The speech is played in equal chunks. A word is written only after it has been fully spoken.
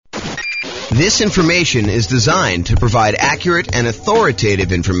This information is designed to provide accurate and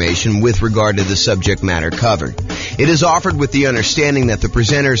authoritative information with regard to the subject matter covered. It is offered with the understanding that the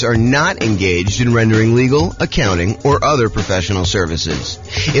presenters are not engaged in rendering legal, accounting, or other professional services.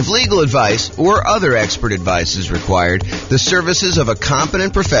 If legal advice or other expert advice is required, the services of a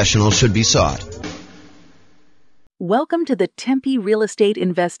competent professional should be sought. Welcome to the Tempe Real Estate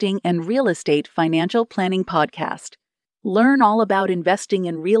Investing and Real Estate Financial Planning Podcast. Learn all about investing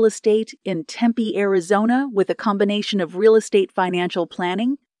in real estate in Tempe, Arizona, with a combination of real estate financial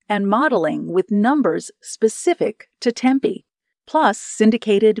planning and modeling with numbers specific to Tempe, plus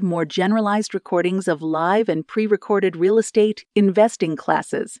syndicated, more generalized recordings of live and pre-recorded real estate investing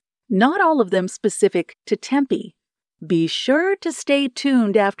classes, not all of them specific to Tempe. Be sure to stay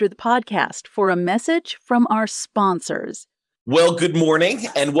tuned after the podcast for a message from our sponsors. Well, good morning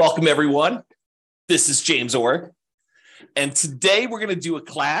and welcome, everyone. This is James Orr. And today we're going to do a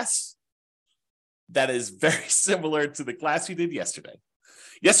class that is very similar to the class we did yesterday.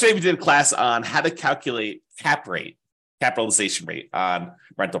 Yesterday, we did a class on how to calculate cap rate, capitalization rate on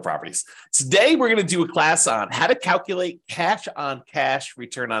rental properties. Today, we're going to do a class on how to calculate cash-on-cash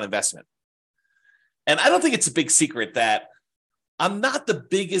return on investment. And I don't think it's a big secret that I'm not the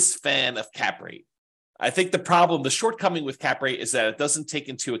biggest fan of cap rate. I think the shortcoming with cap rate is that it doesn't take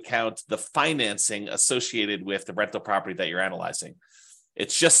into account the financing associated with the rental property that you're analyzing.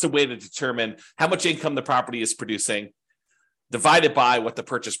 It's just a way to determine how much income the property is producing, divided by what the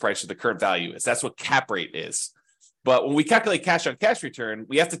purchase price or the current value is. That's what cap rate is. But when we calculate cash on cash return,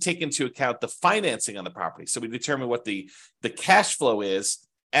 we have to take into account the financing on the property. So we determine what the cash flow is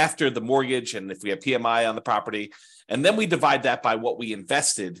after the mortgage and if we have PMI on the property. And then we divide that by what we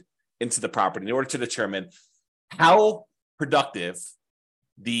invested into the property in order to determine how productive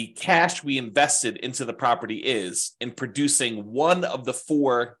the cash we invested into the property is in producing one of the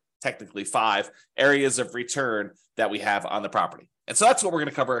four, technically five, areas of return that we have on the property. And so that's what we're going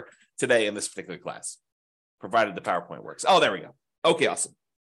to cover today in this particular class, provided the PowerPoint works. Oh, there we go. Okay, awesome.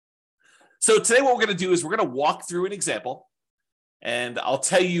 So today what we're going to do is we're going to walk through an example, and I'll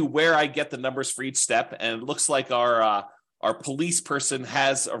tell you where I get the numbers for each step. And it looks like our police person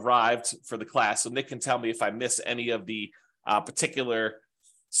has arrived for the class. So Nick can tell me if I miss any of the particular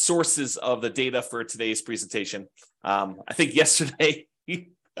sources of the data for today's presentation. I think yesterday,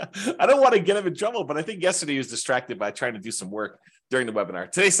 I don't want to get him in trouble, but I think yesterday he was distracted by trying to do some work during the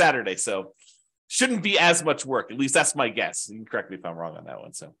webinar. Today's Saturday, so shouldn't be as much work. At least that's my guess. You can correct me if I'm wrong on that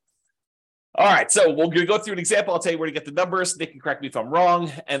one. So, all right, so we're going to go through an example. I'll tell you where to get the numbers. Nick can correct me if I'm wrong.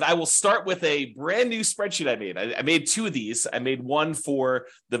 And I will start with a brand new spreadsheet I made. I made two of these. I made one for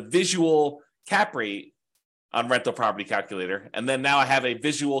the visual cap rate on rental property calculator. And then now I have a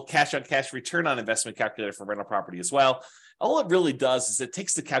visual cash on cash return on investment calculator for rental property as well. All it really does is it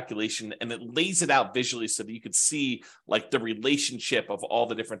takes the calculation and it lays it out visually so that you could see like the relationship of all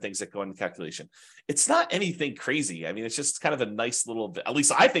the different things that go in the calculation. It's not anything crazy. I mean, it's just kind of a nice little, at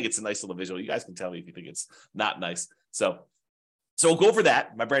least I think it's a nice little visual. You guys can tell me if you think it's not nice. So we'll go over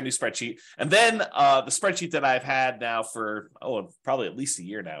that, my brand new spreadsheet. And then the spreadsheet that I've had now for, probably at least a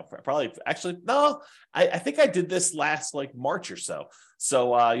year now. I think I did this last like March or so.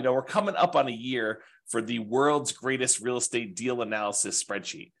 So, we're coming up on a year for the world's greatest real estate deal analysis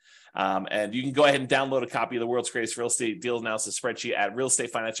spreadsheet. And you can go ahead and download a copy of the world's greatest real estate deal analysis spreadsheet at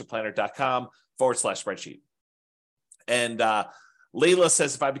realestatefinancialplanner.com/spreadsheet. And Layla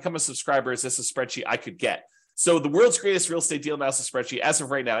says, if I become a subscriber, is this a spreadsheet I could get? So the world's greatest real estate deal analysis spreadsheet, as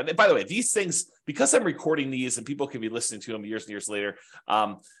of right now, and by the way, these things, because I'm recording these and people can be listening to them years and years later,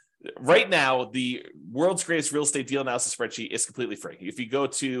 right now, the world's greatest real estate deal analysis spreadsheet is completely free. If you go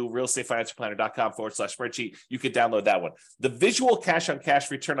to realestatefinancialplanner.com/spreadsheet, you could download that one. The visual cash on cash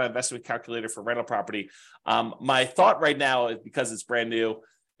return on investment calculator for rental property. My thought right now is, because it's brand new,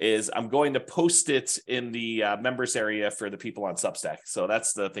 is I'm going to post it in the members area for the people on Substack. So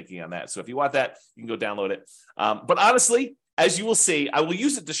that's the thinking on that. So if you want that, you can go download it. But honestly, as you will see, I will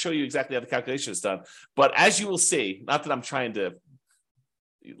use it to show you exactly how the calculation is done. But as you will see, not that I'm trying to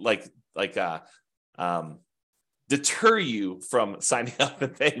deter you from signing up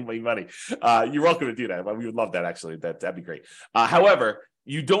and paying me money. You're welcome to do that. We would love that, actually. That'd be great. However,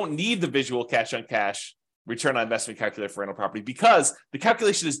 you don't need the visual cash on cash return on investment calculator for rental property because the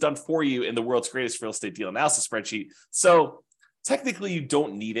calculation is done for you in the world's greatest real estate deal analysis spreadsheet. So technically you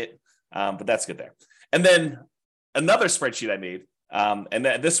don't need it, but that's good there. And then another spreadsheet I made, and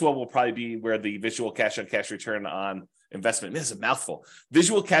this one will probably be where the visual cash on cash return on investment. This is a mouthful.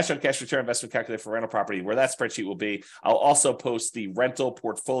 Visual cash-on-cash return investment calculator for rental property, where that spreadsheet will be. I'll also post the rental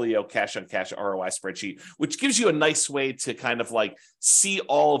portfolio cash-on-cash ROI spreadsheet, which gives you a nice way to kind of like see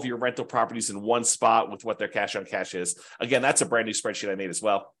all of your rental properties in one spot with what their cash-on-cash is. Again, that's a brand new spreadsheet I made as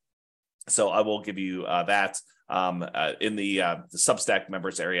well. So I will give you that in the Substack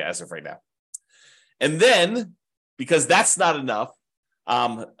members area as of right now. And then, because that's not enough,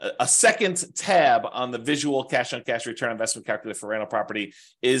 a second tab on the visual cash-on-cash return on investment calculator for rental property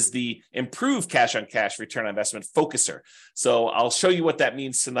is the improved cash-on-cash return on investment focuser. So I'll show you what that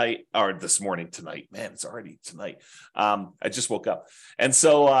means tonight, or this morning tonight. Man, it's already tonight. I just woke up. And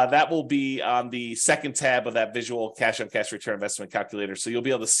so that will be on the second tab of that visual cash-on-cash return on investment calculator. So you'll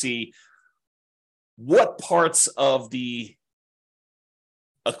be able to see what parts of the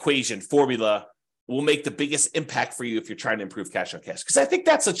equation formula will make the biggest impact for you if you're trying to improve cash on cash. Because I think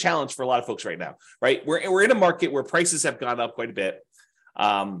that's a challenge for a lot of folks right now, right? We're in a market where prices have gone up quite a bit.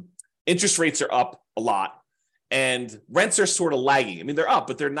 Interest rates are up a lot. And rents are sort of lagging. I mean, they're up,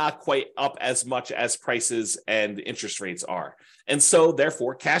 but they're not quite up as much as prices and interest rates are. And so,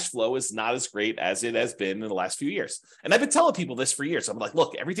 therefore, cash flow is not as great as it has been in the last few years. And I've been telling people this for years. I'm like,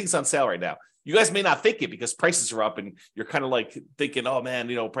 look, everything's on sale right now. You guys may not think it because prices are up and you're kind of like thinking, oh, man,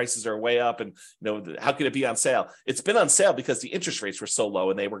 prices are way up and, how can it be on sale? It's been on sale because the interest rates were so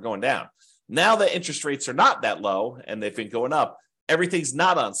low and they were going down. Now that interest rates are not that low and they've been going up, everything's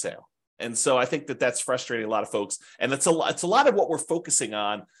not on sale. And so I think that that's frustrating a lot of folks. And it's a lot of what we're focusing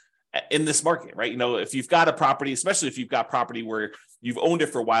on in this market, right? If you've got a property, especially if you've got property where you've owned it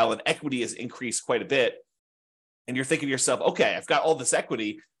for a while and equity has increased quite a bit, and you're thinking to yourself, okay, I've got all this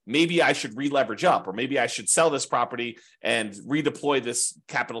equity, maybe I should re-leverage up, or maybe I should sell this property and redeploy this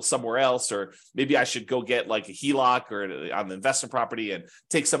capital somewhere else, or maybe I should go get like a HELOC or on the investment property and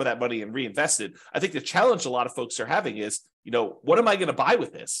take some of that money and reinvest it. I think the challenge a lot of folks are having is, what am I going to buy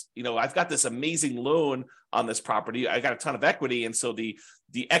with this? I've got this amazing loan on this property. I got a ton of equity. And so the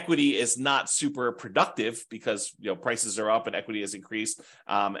equity is not super productive because, prices are up and equity has increased.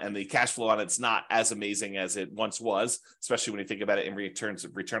 And the cash flow on it's not as amazing as it once was, especially when you think about it in return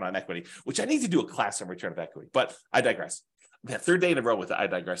on equity, which I need to do a class on return of equity, but I digress. Man, third day in a row with the I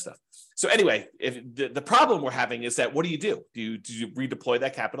digress stuff. So anyway, if the problem we're having is that what do? Do you redeploy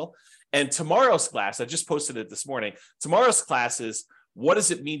that capital? And tomorrow's class, I just posted it this morning. Tomorrow's class is what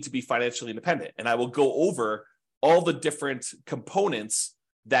does it mean to be financially independent? And I will go over all the different components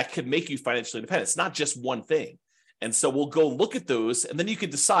that could make you financially independent. It's not just one thing. And so we'll go look at those and then you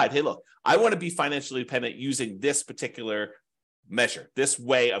can decide, hey, look, I want to be financially independent using this particular measure, this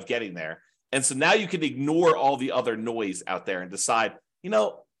way of getting there. And so now you can ignore all the other noise out there and decide,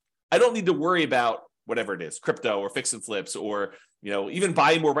 I don't need to worry about whatever it is, crypto or fix and flips, or, even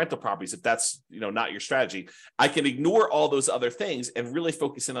buying more rental properties. If that's, not your strategy, I can ignore all those other things and really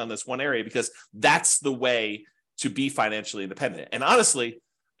focus in on this one area because that's the way to be financially independent. And honestly,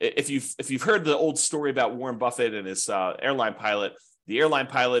 if you've heard the old story about Warren Buffett and his airline pilot, the airline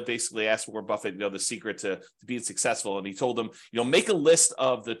pilot basically asked Warren Buffett, the secret to being successful. And he told him, make a list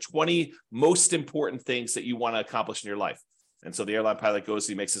of the 20 most important things that you want to accomplish in your life. And so the airline pilot goes,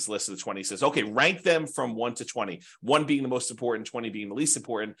 he makes this list of the 20, says, okay, rank them from 1 to 20, 1 being the most important, 20 being the least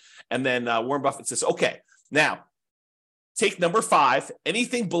important. And then Warren Buffett says, okay, now take number 5,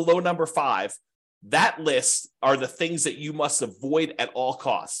 anything below number 5, that list are the things that you must avoid at all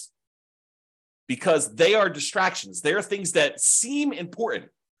costs. Because they are distractions. They are things that seem important,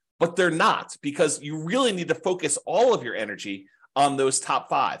 but they're not, because you really need to focus all of your energy on those top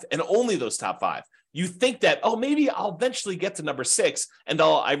 5 and only those top 5. You think that, oh, maybe I'll eventually get to number 6 and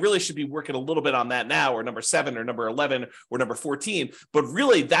I really should be working a little bit on that now, or number 7 or number 11 or number 14. But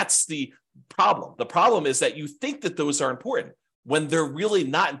really, that's the problem. The problem is that you think that those are important when they're really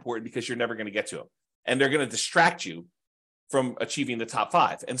not important because you're never going to get to them. And they're going to distract you from achieving the top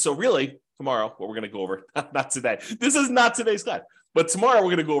 5. And so really, tomorrow, what we're going to go over, not today. This is not today's class, but tomorrow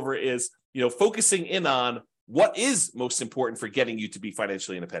we're going to go over is, focusing in on what is most important for getting you to be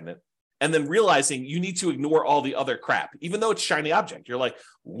financially independent. And then realizing you need to ignore all the other crap, even though it's shiny object. You're like,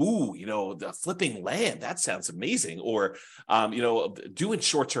 ooh, the flipping land, that sounds amazing. Or, doing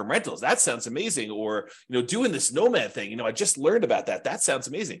short-term rentals, that sounds amazing. Or, doing this nomad thing, I just learned about that. That sounds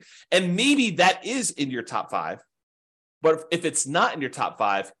amazing. And maybe that is in your top 5. But if it's not in your top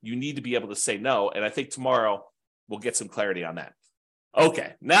 5, you need to be able to say no. And I think tomorrow we'll get some clarity on that.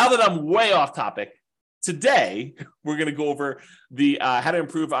 Okay, now that I'm way off topic, today we're going to go over the how to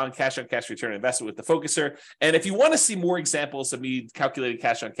improve on cash return investment with the focuser. And if you want to see more examples of me calculating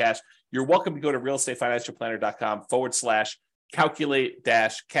cash on cash, you're welcome to go to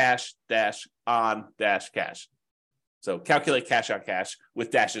realestatefinancialplanner.com/calculate-cash-on-cash. So calculate cash on cash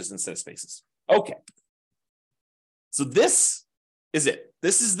with dashes instead of spaces. Okay. So this is it.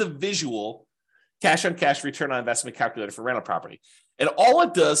 This is the visual cash on cash return on investment calculator for rental property. And all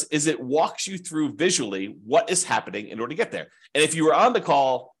it does is it walks you through visually what is happening in order to get there. And if you were on the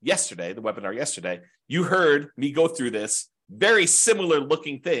call yesterday, the webinar yesterday, you heard me go through this very similar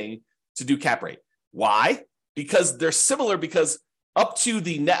looking thing to do cap rate. Why? Because they're similar because up to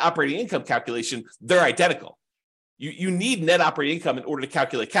the net operating income calculation, they're identical. You need net operating income in order to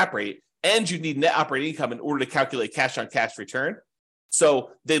calculate cap rate, and you need net operating income in order to calculate cash on cash return.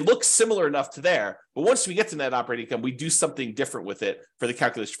 So they look similar enough to there, but once we get to net operating income, we do something different with it for the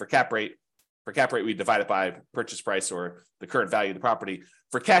calculation for cap rate. For cap rate, we divide it by purchase price or the current value of the property.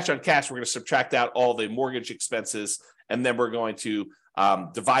 For cash on cash, we're going to subtract out all the mortgage expenses, and then we're going to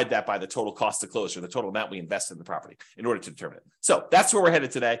divide that by the total cost to close, or the total amount we invest in the property in order to determine it. So that's where we're headed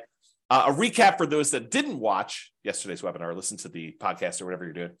today. A recap for those that didn't watch yesterday's webinar or listen to the podcast or whatever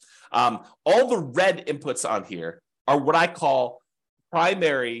you're doing. All the red inputs on here are what I call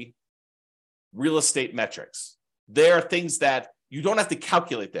primary real estate metrics. They are things that you don't have to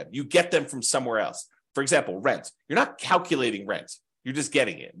calculate them. You get them from somewhere else. For example, rent. You're not calculating rent. You're just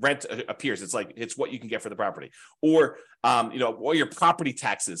getting it. Rent appears. It's what you can get for the property. Or, what your property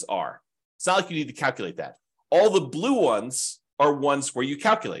taxes are. It's not like you need to calculate that. All the blue ones are ones where you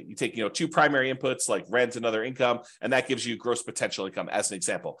calculate. You take, two primary inputs like rent and other income, and that gives you gross potential income as an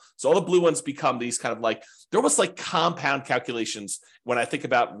example. So all the blue ones become these kind of like, they're almost like compound calculations when I think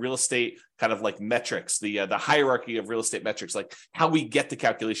about real estate kind of like metrics, the hierarchy of real estate metrics, like how we get the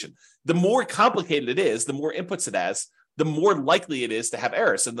calculation. The more complicated it is, the more inputs it has, the more likely it is to have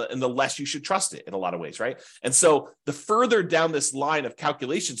errors, and the less you should trust it in a lot of ways, right? And so the further down this line of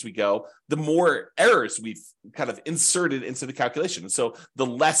calculations we go, the more errors we've kind of inserted into the calculation. And so the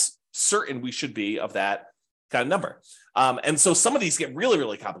less certain we should be of that kind of number. And so some of these get really,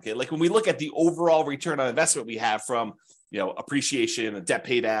 really complicated. Like when we look at the overall return on investment we have from appreciation and debt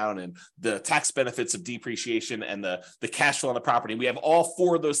pay down and the tax benefits of depreciation and the cash flow on the property. We have all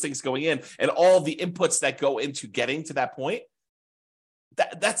four of those things going in, and all the inputs that go into getting to that point.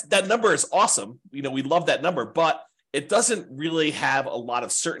 That number is awesome. We love that number, but it doesn't really have a lot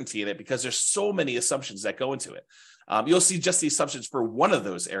of certainty in it because there's so many assumptions that go into it. You'll see just the assumptions for one of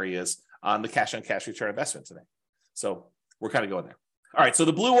those areas on the cash on cash return investment today. So we're kind of going there. All right. So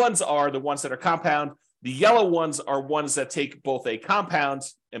the blue ones are the ones that are compound. The yellow ones are ones that take both a compound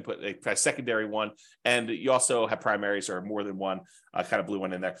input, a secondary one, and you also have primaries or more than one kind of blue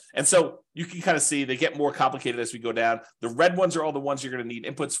one in there. And so you can kind of see they get more complicated as we go down. The red ones are all the ones you're going to need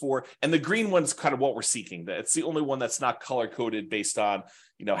inputs for, and the green one's kind of what we're seeking. It's the only one that's not color-coded based on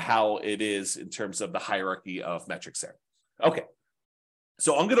how it is in terms of the hierarchy of metrics there. Okay,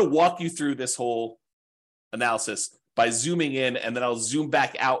 so I'm going to walk you through this whole analysis by zooming in, and then I'll zoom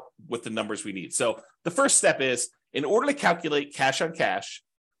back out with the numbers we need. So the first step is, in order to calculate cash on cash,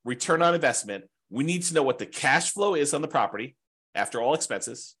 return on investment, we need to know what the cash flow is on the property after all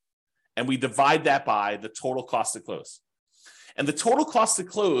expenses, and we divide that by the total cost to close. And the total cost to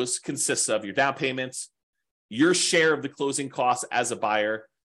close consists of your down payments, your share of the closing costs as a buyer,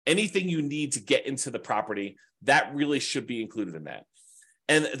 anything you need to get into the property, that really should be included in that.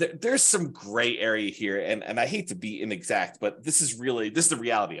 And there's some gray area here, and I hate to be inexact, but this is the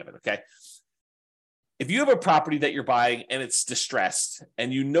reality of it, okay? If you have a property that you're buying and it's distressed,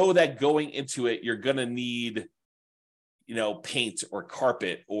 and you know that going into it, you're going to need, paint or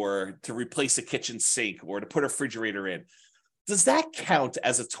carpet or to replace a kitchen sink or to put a refrigerator in, does that count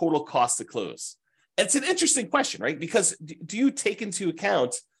as a total cost to close? And it's an interesting question, right? Because do you take into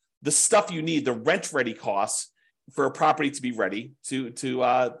account the stuff you need, the rent-ready costs, for a property to be ready to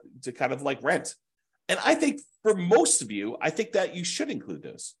kind of like rent? And I think for most of you, I think that you should include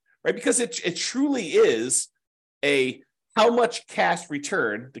those, right? Because it truly is how much cash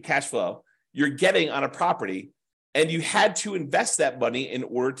return, the cash flow you're getting on a property, and you had to invest that money in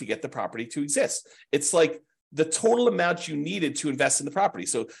order to get the property to exist. It's like the total amount you needed to invest in the property.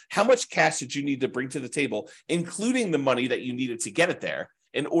 So how much cash did you need to bring to the table, including the money that you needed to get it there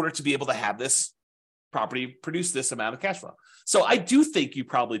in order to be able to have this property produce this amount of cash flow? So I do think you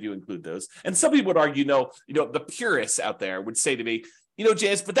probably do include those. And some people would argue, the purists out there would say to me,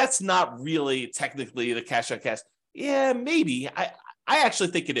 James, but that's not really technically the cash on cash. Yeah, maybe. I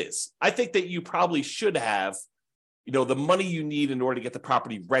actually think it is. I think that you probably should have, the money you need in order to get the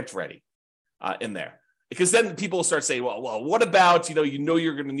property rent ready in there. Because then people will start saying, well, what about, you're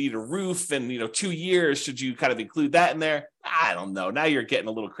going to need a roof and, 2 years, should you kind of include that in there? I don't know. Now you're getting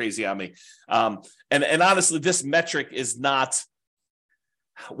a little crazy on me. And honestly, this metric is not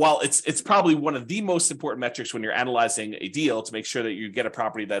while it's probably one of the most important metrics when you're analyzing a deal to make sure that you get a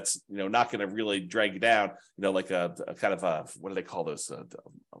property that's not going to really drag you down, like a kind of a, what do they call those?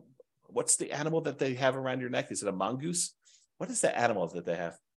 What's the animal that they have around your neck? Is it a mongoose? What is the animal that they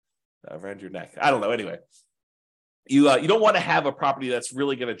have around your neck? I don't know. Anyway, you don't want to have a property that's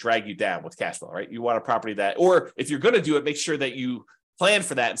really going to drag you down with cash flow, right? You want a property that, or if you're going to do it, make sure that you plan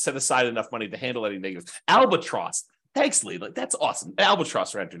for that and set aside enough money to handle any negatives. Albatross. Thanks, Lee. Like, that's awesome.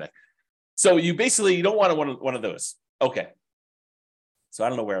 Albatross around your neck. So you don't want one of those. Okay. So I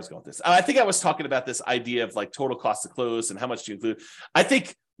don't know where I was going with this. I think I was talking about this idea of like total cost to close and how much do you include. I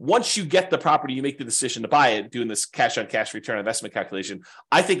think once you get the property, you make the decision to buy it, doing this cash on cash return investment calculation.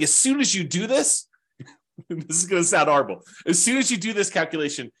 I think as soon as you do this, this is going to sound horrible. As soon as you do this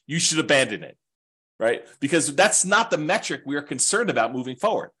calculation, you should abandon it, right? Because that's not the metric we are concerned about moving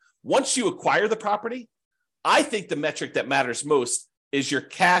forward. Once you acquire the property, I think the metric that matters most is your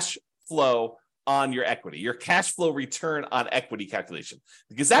cash flow on your equity, your cash flow return on equity calculation,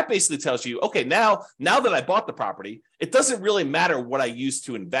 because that basically tells you, okay, now that I bought the property, it doesn't really matter what I use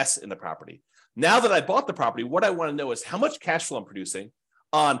to invest in the property. Now that I bought the property, what I want to know is how much cash flow I'm producing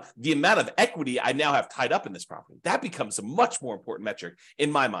on the amount of equity I now have tied up in this property. That becomes a much more important metric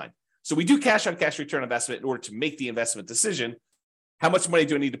in my mind. So we do cash on cash return investment in order to make the investment decision. How much money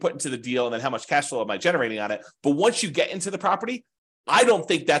do I need to put into the deal? And then how much cash flow am I generating on it? But once you get into the property, I don't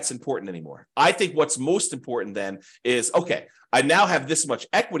think that's important anymore. I think what's most important then is, okay, I now have this much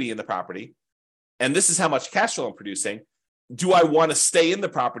equity in the property, and this is how much cash flow I'm producing. Do I want to stay in the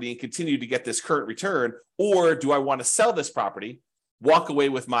property and continue to get this current return? Or do I want to sell this property, walk away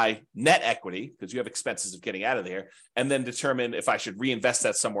with my net equity, because you have expenses of getting out of there, and then determine if I should reinvest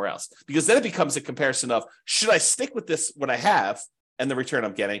that somewhere else? Because then it becomes a comparison of, should I stick with this, what I have, and the return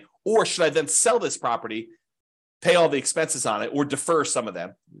I'm getting, or should I then sell this property, pay all the expenses on it, or defer some of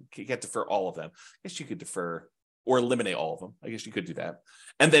them? You can't defer all of them. I guess you could defer or eliminate all of them. I guess you could do that.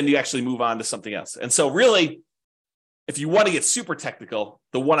 And then you actually move on to something else. And so really, if you want to get super technical,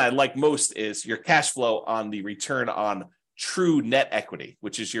 the one I like most is your cash flow on the return on true net equity,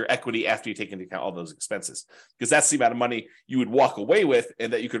 which is your equity after you take into account all those expenses, because that's the amount of money you would walk away with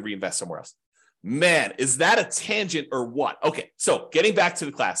and that you could reinvest somewhere else. Man, is that a tangent or what? Okay, so getting back to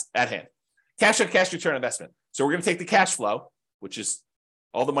the class at hand. Cash on cash return investment. So we're going to take the cash flow, which is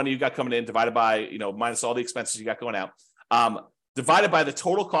all the money you got coming in, divided by, minus all the expenses you got going out, divided by the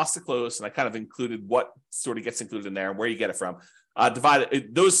total cost to close. And I kind of included what sort of gets included in there and where you get it from.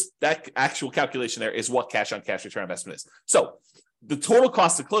 That actual calculation there is what cash on cash return investment is. So the total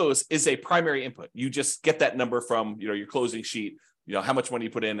cost to close is a primary input. You just get that number from, your closing sheet, how much money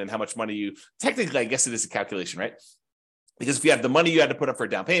you put in and how much money technically, I guess it is a calculation, right? Because if you have the money you had to put up for a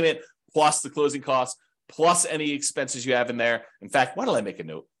down payment, plus the closing costs, plus any expenses you have in there. In fact, why don't I make a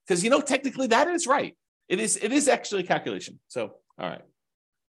note? Because, technically that is right. It is actually a calculation. So, all right.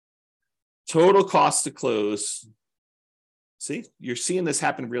 Total cost to close. See, you're seeing this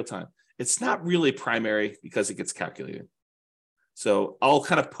happen in real time. It's not really primary because it gets calculated. So I'll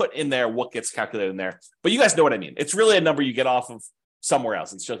kind of put in there what gets calculated in there, but you guys know what I mean. It's really a number you get off of somewhere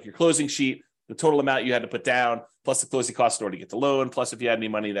else. It's just your closing sheet, the total amount you had to put down, plus the closing costs in order to get the loan, plus if you had any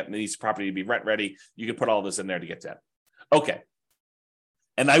money that needs the property to be rent ready, you can put all this in there to get that. Okay.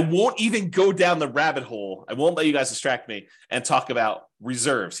 And I won't even go down the rabbit hole. I won't let you guys distract me and talk about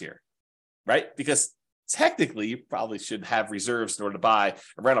reserves here, right? Because technically, you probably should have reserves in order to buy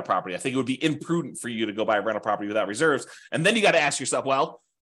a rental property. I think it would be imprudent for you to go buy a rental property without reserves. And then you got to ask yourself, well,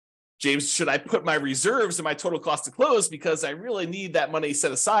 James, should I put my reserves in my total cost to close? Because I really need that money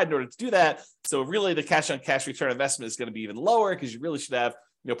set aside in order to do that. So really the cash on cash return investment is going to be even lower because you really should have,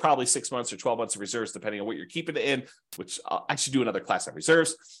 probably 6 months or 12 months of reserves, depending on what you're keeping it in, which I should do another class on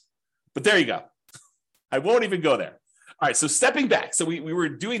reserves. But there you go. I won't even go there. All right, so stepping back. So we were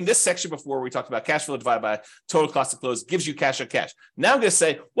doing this section before where we talked about cash flow divided by total cost to close gives you cash on cash. Now I'm going to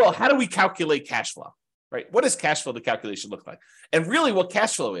say, well, how do we calculate cash flow, right? What does cash flow, the calculation look like? And really what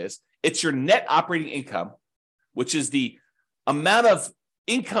cash flow is, it's your net operating income, which is the amount of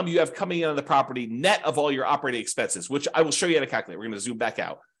income you have coming in on the property, net of all your operating expenses, which I will show you how to calculate. We're going to zoom back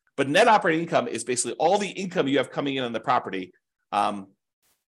out. But net operating income is basically all the income you have coming in on the property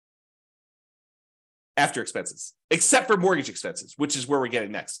after expenses, except for mortgage expenses, which is where we're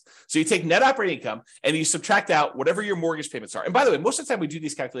getting next. So you take net operating income and you subtract out whatever your mortgage payments are. And by the way, most of the time we do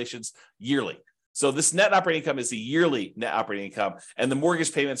these calculations yearly. So this net operating income is the yearly net operating income, and the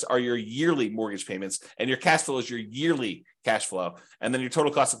mortgage payments are your yearly mortgage payments, and your cash flow is your yearly cash flow. And then your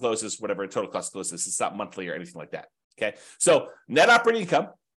total cost of close is whatever total cost of close is. It's not monthly or anything like that. Okay. So net operating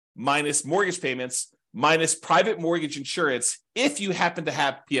income minus mortgage payments minus private mortgage insurance if you happen to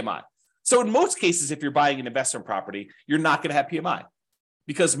have PMI. So in most cases, if you're buying an investment property, you're not going to have PMI,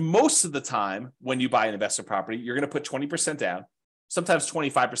 because most of the time when you buy an investment property, you're going to put 20% down, sometimes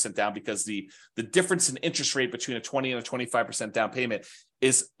 25% down, because the difference in interest rate between a 20 and a 25% down payment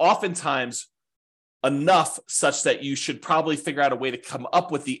is oftentimes enough such that you should probably figure out a way to come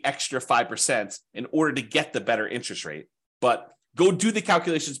up with the extra 5% in order to get the better interest rate. But go do the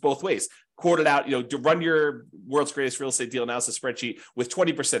calculations both ways. Quote it out, to run your world's greatest real estate deal analysis spreadsheet with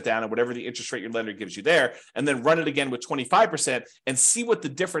 20% down and whatever the interest rate your lender gives you there, and then run it again with 25% and see what the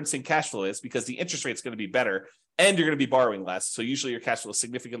difference in cash flow is, because the interest rate is going to be better and you're going to be borrowing less. So usually your cash flow is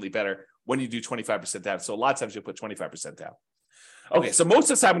significantly better when you do 25% down. So a lot of times you'll put 25% down. Okay, so most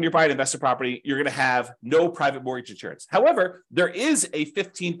of the time when you're buying an investment property, you're going to have no private mortgage insurance. However, there is a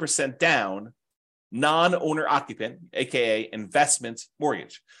 15% down non-owner occupant, aka investment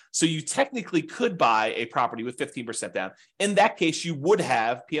mortgage. So you technically could buy a property with 15% down. In that case, you would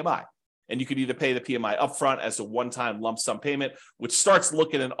have PMI. And you could either pay the PMI upfront as a one-time lump sum payment, which starts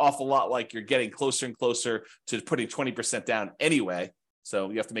looking an awful lot like you're getting closer and closer to putting 20% down anyway.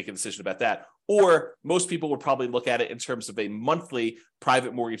 So you have to make a decision about that. Or most people would probably look at it in terms of a monthly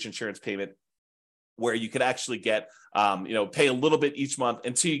private mortgage insurance payment, where you could actually get, pay a little bit each month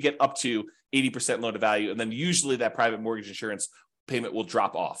until you get up to 80% loan to value. And then usually that private mortgage insurance payment will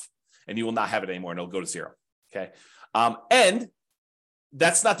drop off and you will not have it anymore and it'll go to zero. Okay. And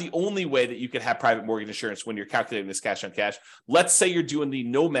that's not the only way that you can have private mortgage insurance when you're calculating this cash on cash. Let's say you're doing the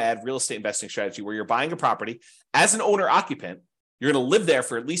nomad real estate investing strategy where you're buying a property as an owner occupant. You're going to live there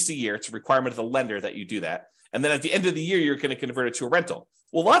for at least a year. It's a requirement of the lender that you do that. And then at the end of the year, you're going to convert it to a rental.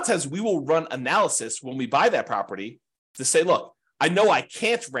 Well, a lot of times we will run analysis when we buy that property to say, look, I know I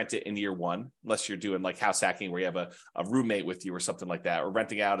can't rent it in year one, unless you're doing like house hacking where you have a roommate with you or something like that, or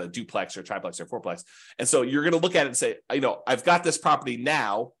renting out a duplex or triplex or fourplex. And so you're going to look at it and say, I've got this property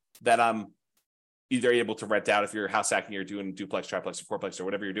now that I'm either able to rent out if you're house hacking or doing duplex, triplex, or fourplex, or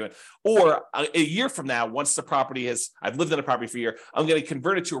whatever you're doing. Or a year from now, once the property I've lived in a property for a year, I'm going to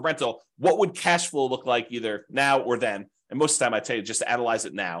convert it to a rental. What would cash flow look like either now or then? And most of the time I tell you just to analyze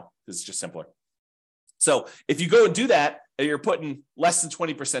it now, because it's just simpler. So if you go and do that, and you're putting less than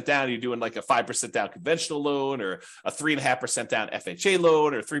 20% down, you're doing like a 5% down conventional loan, or a 3.5% down FHA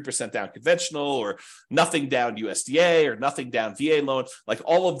loan, or 3% down conventional, or nothing down USDA, or nothing down VA loan, like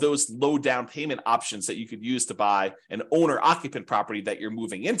all of those low down payment options that you could use to buy an owner occupant property that you're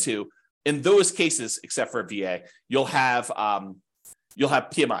moving into. In those cases, except for VA, you'll have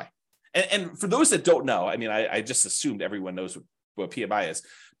PMI. And for those that don't know, I just assumed everyone knows what PMI is.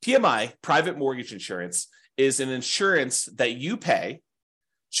 PMI, private mortgage insurance, is an insurance that you pay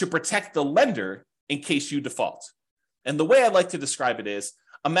to protect the lender in case you default. And the way I like to describe it is,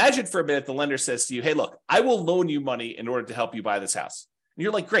 imagine for a minute the lender says to you, hey, look, I will loan you money in order to help you buy this house. And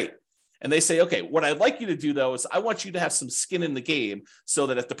you're like, great. And they say, okay, what I'd like you to do though is I want you to have some skin in the game so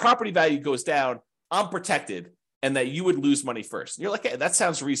that if the property value goes down, I'm protected, and that you would lose money first. And you're like, hey, that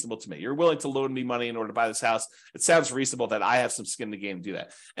sounds reasonable to me. You're willing to loan me money in order to buy this house. It sounds reasonable that I have some skin in the game to do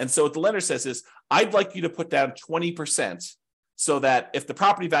that. And so what the lender says is, I'd like you to put down 20% so that if the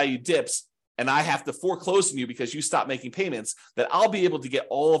property value dips and I have to foreclose on you because you stop making payments, that I'll be able to get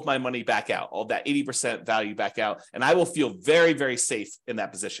all of my money back out, all that 80% value back out. And I will feel very, very safe in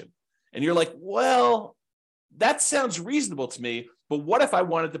that position. And you're like, well, that sounds reasonable to me, but what if I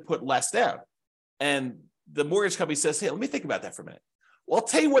wanted to put less down? And the mortgage company says, hey, let me think about that for a minute. Well, I'll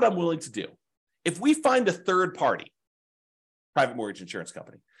tell you what I'm willing to do. If we find a third party, private mortgage insurance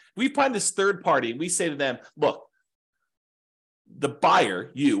company, we find this third party and we say to them, look, the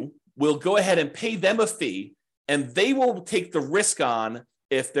buyer, you, will go ahead and pay them a fee and they will take the risk on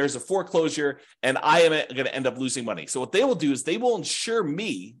if there's a foreclosure and I am going to end up losing money. So what they will do is they will insure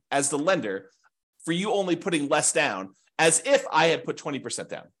me as the lender for you only putting less down, as if I had put 20%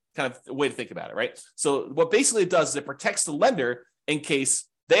 down. Kind of a way to think about it, right? So what basically it does is it protects the lender in case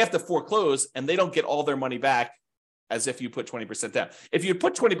they have to foreclose and they don't get all their money back, as if you put 20% down. If you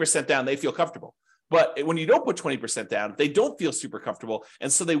put 20% down, they feel comfortable. But when you don't put 20% down, they don't feel super comfortable. And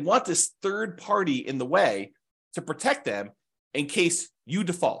so they want this third party in the way to protect them in case you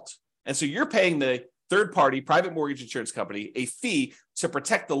default. And so you're paying the third party private mortgage insurance company a fee to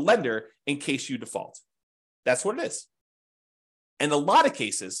protect the lender in case you default. That's what it is. In a lot of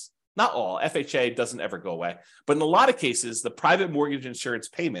cases, not all, FHA doesn't ever go away, but in a lot of cases, the private mortgage insurance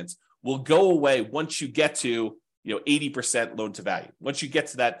payments will go away once you get to 80% loan to value. Once you get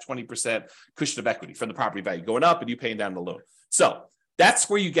to that 20% cushion of equity from the property value going up and you paying down the loan. So That's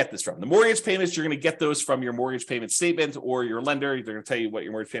where you get this from. The mortgage payments, you're going to get those from your mortgage payment statement or your lender. They're going to tell you what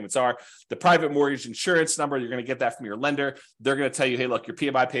your mortgage payments are. The private mortgage insurance number, you're going to get that from your lender. They're going to tell you, hey, look, your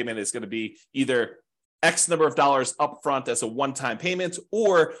PMI payment is going to be either X number of dollars upfront as a one-time payment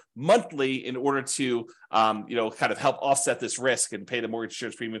or monthly in order to, kind of help offset this risk and pay the mortgage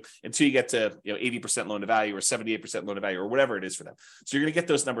insurance premium until you get to, 80% loan to value or 78% loan to value or whatever it is for them. So you're going to get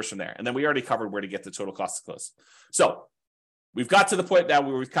those numbers from there. And then we already covered where to get the total cost to close. So we've got to the point now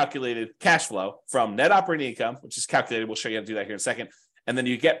where we've calculated cash flow from net operating income, which is calculated. We'll show you how to do that here in a second. And then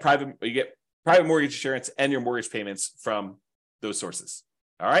you get private mortgage insurance and your mortgage payments from those sources.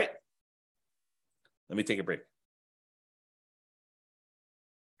 All right. Let me take a break.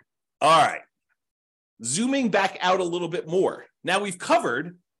 All right. Zooming back out a little bit more. Now we've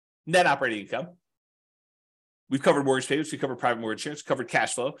covered net operating income. We've covered mortgage payments, we covered private mortgage insurance, covered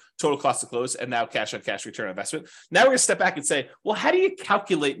cash flow, total cost to close, and now cash on cash return on investment. Now we're going to step back and say, well, how do you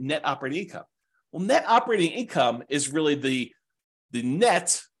calculate net operating income? Well, net operating income is really the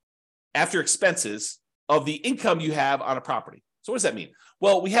net after expenses of the income you have on a property. So what does that mean?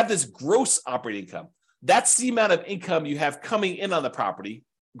 Well, we have this gross operating income. That's the amount of income you have coming in on the property,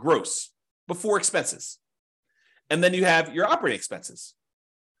 gross, before expenses. And then you have your operating expenses.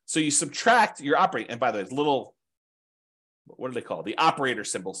 So you subtract your operating, and by the way, little, what do they call it? The operator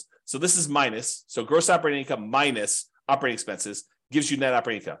symbols. So this is minus. So gross operating income minus operating expenses gives you net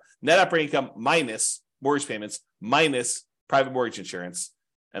operating income. Net operating income minus mortgage payments minus private mortgage insurance,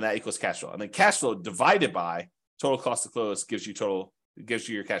 and that equals cash flow. And then cash flow divided by total cost to close gives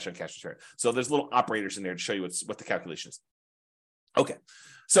you your cash on cash return. So there's little operators in there to show you what the calculation is. Okay.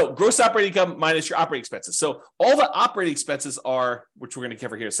 So gross operating income minus your operating expenses. So all the operating expenses are, which we're going to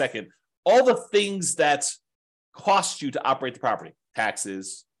cover here in a second, all the things that cost you to operate the property: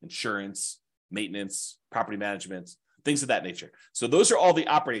 taxes, insurance, maintenance, property management, things of that nature. So those are all the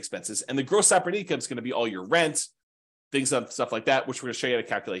operating expenses. And the gross operating income is going to be all your rent, stuff like that, which we're going to show you how to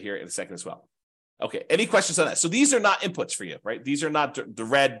calculate here in a second as well. Okay, any questions on that? So these are not inputs for you, right? These are not the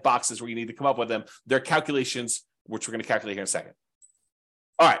red boxes where you need to come up with them. They're calculations, which we're going to calculate here in a second.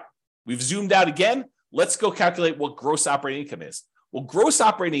 All right, we've zoomed out again. Let's go calculate what gross operating income is. Well, gross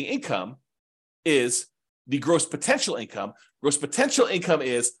operating income is the gross potential income. Gross potential income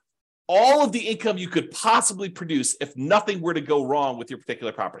is all of the income you could possibly produce if nothing were to go wrong with your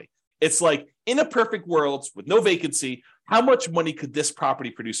particular property. It's like, in a perfect world with no vacancy, how much money could this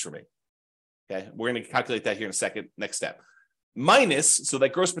property produce for me? Okay, we're going to calculate that here in a second. Next step. Minus, so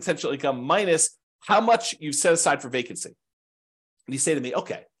that gross potential income minus how much you've set aside for vacancy. And you say to me,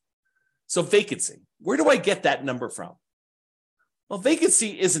 okay, so vacancy, where do I get that number from? Well,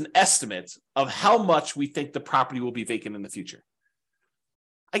 vacancy is an estimate of how much we think the property will be vacant in the future.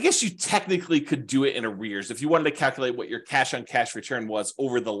 I guess you technically could do it in arrears. If you wanted to calculate what your cash on cash return was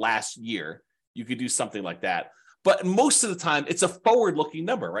over the last year, you could do something like that. But most of the time, it's a forward-looking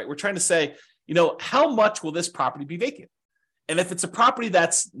number, right? We're trying to say, how much will this property be vacant? And if it's a property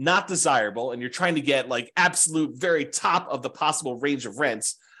that's not desirable and you're trying to get like absolute very top of the possible range of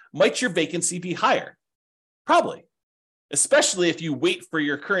rents, might your vacancy be higher? Probably, especially if you wait for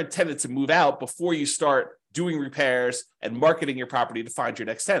your current tenant to move out before you start doing repairs and marketing your property to find your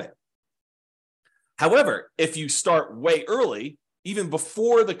next tenant. However, if you start way early, even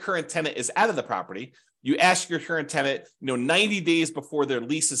before the current tenant is out of the property, you ask your current tenant, 90 days before their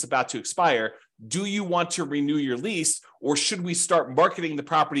lease is about to expire, do you want to renew your lease, or should we start marketing the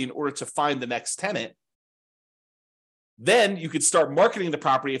property in order to find the next tenant? Then you could start marketing the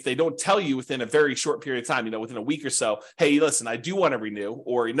property if they don't tell you within a very short period of time, within a week or so, hey, listen, I do want to renew,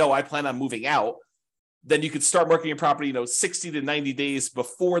 or no, I plan on moving out. Then you could start marketing your property, 60 to 90 days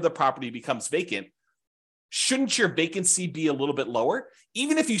before the property becomes vacant. Shouldn't your vacancy be a little bit lower?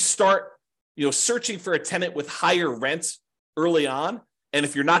 Even if you start searching for a tenant with higher rent early on, and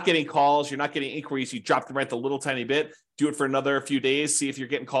if you're not getting calls, you're not getting inquiries, you drop the rent a little tiny bit, do it for another few days, see if you're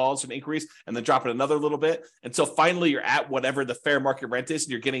getting calls and inquiries, and then drop it another little bit until finally you're at whatever the fair market rent is,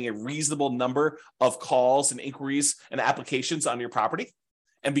 and you're getting a reasonable number of calls and inquiries and applications on your property.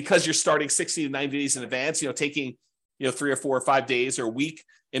 And because you're starting 60 to 90 days in advance, taking 3 or 4 or 5 days or a week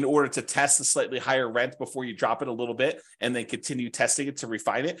in order to test a slightly higher rent before you drop it a little bit and then continue testing it to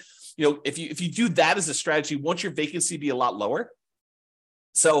refine it. If you do that as a strategy, won't your vacancy be a lot lower?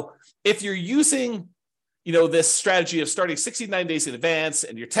 So if you're using this strategy of starting 69 days in advance,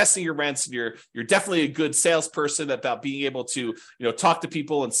 and you're testing your rents, and you're definitely a good salesperson about being able to, talk to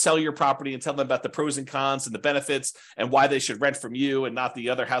people and sell your property and tell them about the pros and cons and the benefits and why they should rent from you and not the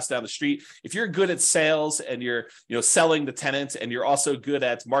other house down the street. If you're good at sales and you're, selling the tenant, and you're also good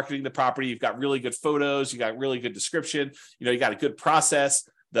at marketing the property, you've got really good photos, you got really good description, you got a good process.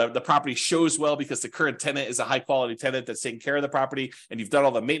 The property shows well because the current tenant is a high quality tenant that's taking care of the property, and you've done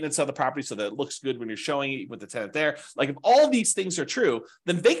all the maintenance of the property so that it looks good when you're showing it with the tenant there. Like, if all these things are true,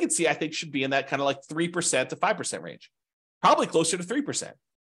 then vacancy, I think, should be in that kind of like 3% to 5% range, probably closer to 3%.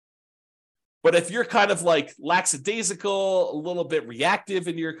 But if you're kind of like lackadaisical, a little bit reactive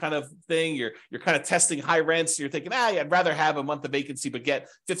in your kind of thing, you're kind of testing high rents, you're thinking, I'd rather have a month of vacancy, but get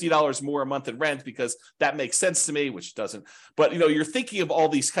 $50 more a month in rent because that makes sense to me, which it doesn't. But, you're thinking of all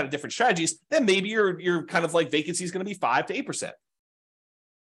these kind of different strategies, then maybe you're kind of like vacancy is going to be 5 to 8%.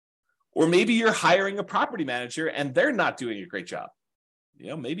 Or maybe you're hiring a property manager and they're not doing a great job.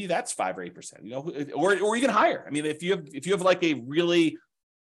 Maybe that's 5 or 8%, or even higher. I mean, if you have like a really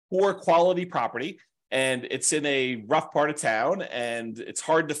poor quality property and it's in a rough part of town and it's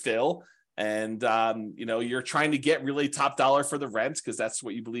hard to fill, and you're trying to get really top dollar for the rent because that's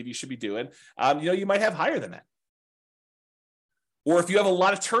what you believe you should be doing, you might have higher than that. Or if you have a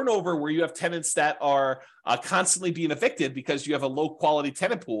lot of turnover where you have tenants that are constantly being evicted because you have a low quality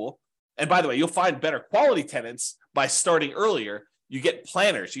tenant pool, and by the way, you'll find better quality tenants by starting earlier. You get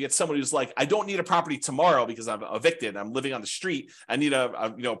planners. You get someone who's like, I don't need a property tomorrow because I'm evicted. I'm living on the street. I need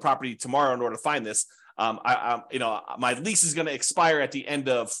a property tomorrow in order to find this. My lease is going to expire at the end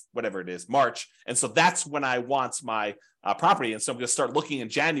of whatever it is, March, and so that's when I want my property. And so I'm going to start looking in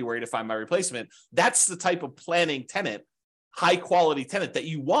January to find my replacement. That's the type of planning tenant, high quality tenant that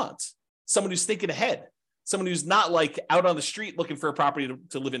you want. Someone who's thinking ahead. Someone who's not like out on the street looking for a property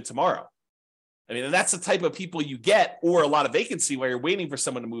to live in tomorrow. I mean, and that's the type of people you get, or a lot of vacancy where you're waiting for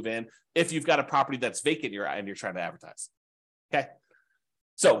someone to move in if you've got a property that's vacant and you're trying to advertise. Okay.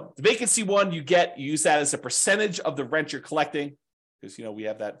 So the vacancy one, you use that as a percentage of the rent you're collecting, because, we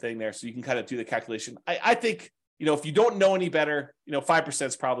have that thing there. So you can kind of do the calculation. I think, if you don't know any better, 5%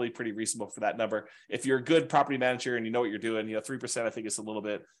 is probably pretty reasonable for that number. If you're a good property manager and you know what you're doing, 3% I think is a little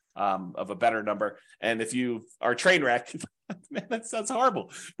bit of a better number. And if you are a train wreck, man, that sounds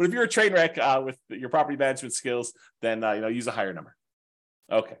horrible. But if you're a train wreck with your property management skills, then use a higher number.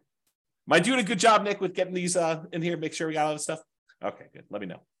 Okay. Am I doing a good job, Nick, with getting these in here? Make sure we got all this stuff. Okay, good. Let me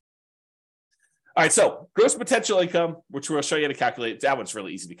know. All right, so gross potential income, which we'll show you how to calculate. That one's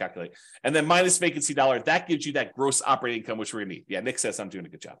really easy to calculate. And then minus vacancy dollar, that gives you that gross operating income, which we're going to need. Yeah, Nick says I'm doing a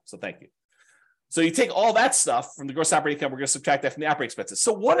good job, so thank you. So you take all that stuff from the gross operating income, we're going to subtract that from the operating expenses.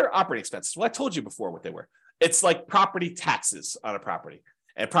 So what are operating expenses? Well, I told you before what they were. It's like property taxes on a property,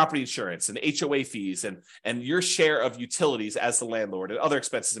 and property insurance and HOA fees and your share of utilities as the landlord and other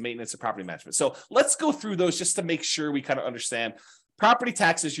expenses and maintenance and property management. So let's go through those just to make sure we kind of understand. Property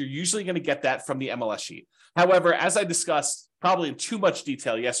taxes, you're usually going to get that from the MLS sheet. However, as I discussed probably in too much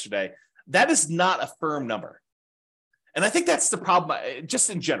detail yesterday, that is not a firm number. And I think that's the problem, just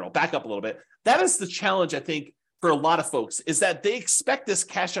in general, back up a little bit. That is the challenge, I think, for a lot of folks, is that they expect this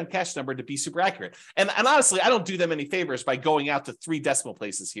cash on cash number to be super accurate. And honestly, I don't do them any favors by going out to 3 decimal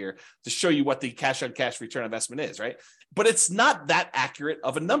places here to show you what the cash on cash return on investment is, right? But it's not that accurate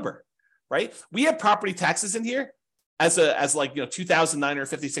of a number, right? We have property taxes in here as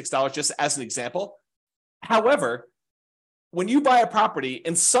 $2,956, just as an example. However, when you buy a property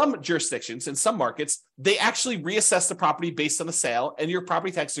in some jurisdictions, in some markets, they actually reassess the property based on the sale, and your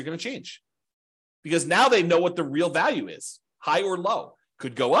property taxes are going to change because now they know what the real value is, high or low.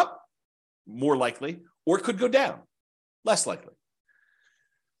 Could go up, more likely, or it could go down, less likely.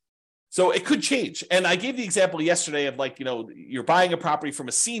 So it could change. And I gave the example yesterday of you're buying a property from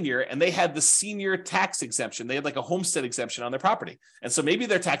a senior and they had the senior tax exemption. They had like a homestead exemption on their property. And so maybe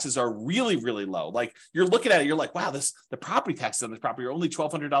their taxes are really, really low. Like you're looking at it, you're like, wow, the property taxes on this property are only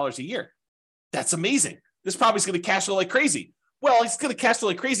 $1,200 a year. That's amazing. This property's going to cash flow like crazy. Well, it's going to cash flow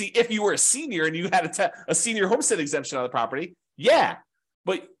like crazy if you were a senior and you had a senior homestead exemption on the property. Yeah.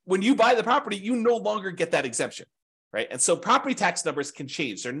 But when you buy the property, you no longer get that exemption, right? And so property tax numbers can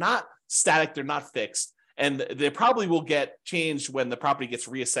change. They're not static, they're not fixed, and they probably will get changed when the property gets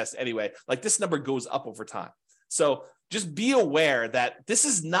reassessed anyway. Like this number goes up over time. So just be aware that this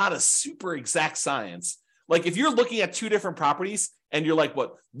is not a super exact science. Like if you're looking at 2 different properties and you're like,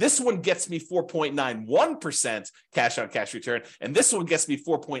 what, this one gets me 4.91% cash on cash return, and this one gets me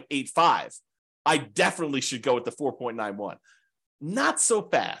 4.85. I definitely should go with the 4.91. Not so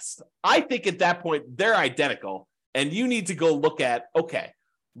fast. I think at that point they're identical, and you need to go look at, okay,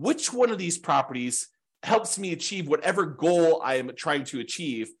 which one of these properties helps me achieve whatever goal I am trying to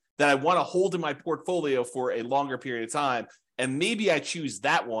achieve that I want to hold in my portfolio for a longer period of time. And maybe I choose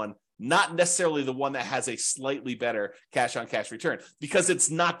that one, not necessarily the one that has a slightly better cash on cash return, because it's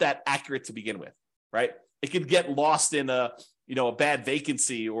not that accurate to begin with, right? It could get lost in a bad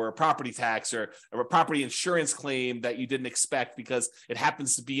vacancy or a property tax or a property insurance claim that you didn't expect because it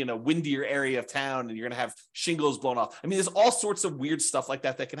happens to be in a windier area of town and you're going to have shingles blown off. I mean, there's all sorts of weird stuff like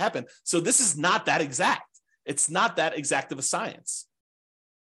that can happen. So this is not that exact. It's not that exact of a science.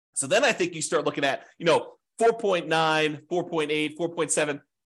 So then I think you start looking at, 4.9, 4.8, 4.7.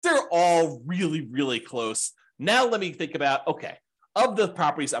 They're all really, really close. Now let me think about, okay, of the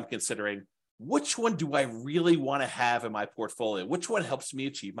properties I'm considering, which one do I really want to have in my portfolio? Which one helps me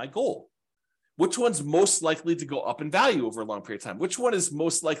achieve my goal? Which one's most likely to go up in value over a long period of time? Which one is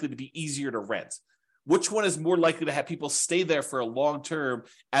most likely to be easier to rent? Which one is more likely to have people stay there for a long term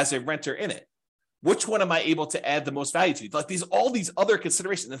as a renter in it? Which one am I able to add the most value to? Like all these other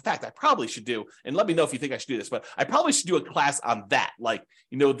considerations. In fact, I probably should do, and let me know if you think I should do this, but I probably should do a class on that. Like,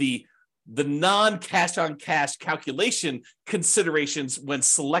 the non-cash on cash calculation considerations when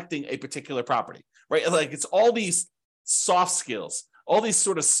selecting a particular property, right? Like it's all these soft skills, all these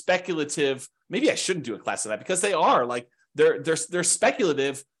sort of speculative, maybe I shouldn't do a class on that because they are like, they're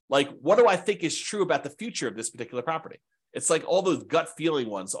speculative. Like, what do I think is true about the future of this particular property? It's like all those gut feeling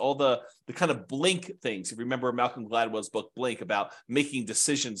ones, all the kind of blink things. If you remember Malcolm Gladwell's book, Blink, about making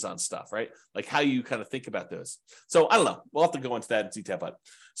decisions on stuff, right? Like how you kind of think about those. So I don't know. We'll have to go into that in detail, but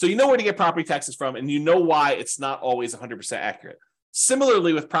so you know where to get property taxes from, and you know why it's not always 100% accurate.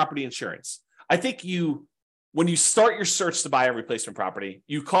 Similarly with property insurance, I think when you start your search to buy a replacement property,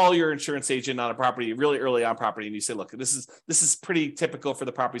 you call your insurance agent on a property really early on property, and you say, look, this is pretty typical for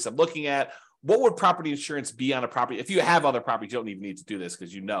the properties I'm looking at. What would property insurance be on a property? If you have other properties, you don't even need to do this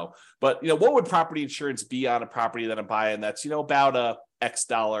because but what would property insurance be on a property that I'm buying that's, about a X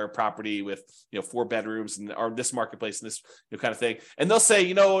dollar property with, 4 bedrooms or this marketplace and this kind of thing. And they'll say,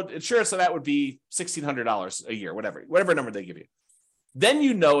 insurance on that would be $1,600 a year, whatever number they give you. Then,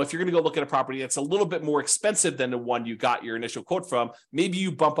 if you're going to go look at a property that's a little bit more expensive than the one you got your initial quote from, maybe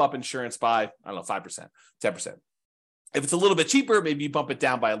you bump up insurance by, 5%, 10%. If it's a little bit cheaper, maybe you bump it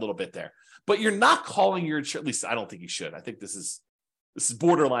down by a little bit there. But you're not calling your insurance, at least I don't think you should. I think this is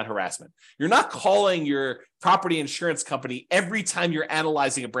borderline harassment. You're not calling your property insurance company every time you're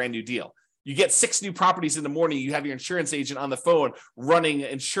analyzing a brand new deal. You get 6 new properties in the morning, you have your insurance agent on the phone running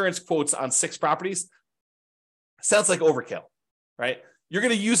insurance quotes on 6 properties. Sounds like overkill, right? You're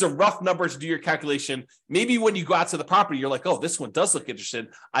going to use a rough number to do your calculation. Maybe when you go out to the property, you're like, oh, this one does look interesting.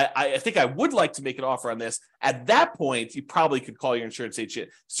 I think I would like to make an offer on this. At that point, you probably could call your insurance agent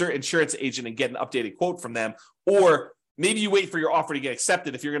and get an updated quote from them. Or maybe you wait for your offer to get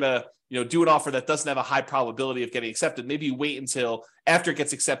accepted. If you're going to do an offer that doesn't have a high probability of getting accepted, maybe you wait until after it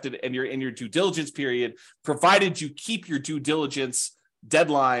gets accepted and you're in your due diligence period, provided you keep your due diligence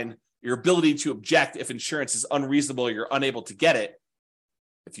deadline, your ability to object if insurance is unreasonable or you're unable to get it.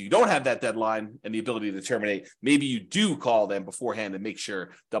 If you don't have that deadline and the ability to terminate, maybe you do call them beforehand and make sure,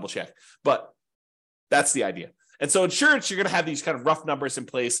 double check. But that's the idea. And so insurance, you're going to have these kind of rough numbers in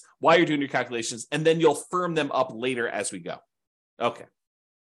place while you're doing your calculations, and then you'll firm them up later as we go. Okay.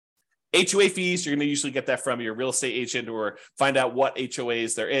 HOA fees, you're going to usually get that from your real estate agent or find out what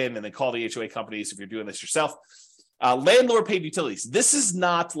HOAs they're in and then call the HOA companies if you're doing this yourself. Landlord paid utilities. This is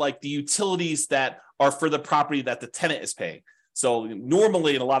not like the utilities that are for the property that the tenant is paying. So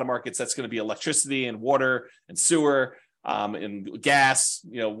normally in a lot of markets, that's going to be electricity and water and sewer and gas,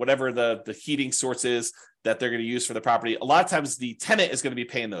 whatever the heating source is that they're going to use for the property. A lot of times the tenant is going to be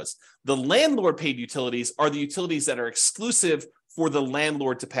paying those. The landlord paid utilities are the utilities that are exclusive for the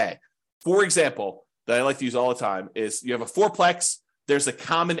landlord to pay. For example, that I like to use all the time is you have a fourplex. There's a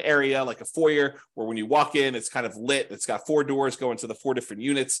common area like a foyer where when you walk in, it's kind of lit. It's got 4 doors going to the 4 different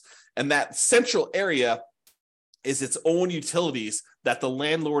units. And that central area is its own utilities that the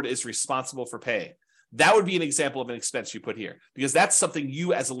landlord is responsible for paying. That would be an example of an expense you put here because that's something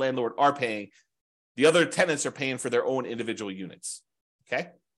you as a landlord are paying. The other tenants are paying for their own individual units. Okay.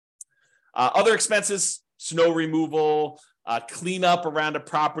 Other expenses, snow removal, cleanup around a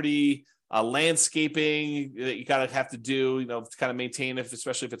property, landscaping that you kind of have to do, to kind of maintain it,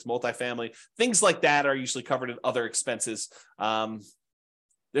 especially if it's multifamily. Things like that are usually covered in other expenses.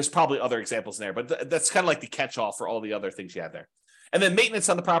 There's probably other examples in there, but that's kind of like the catch-all for all the other things you have there. And then maintenance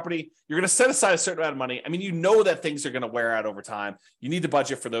on the property, you're going to set aside a certain amount of money. I mean, you know that things are going to wear out over time. You need to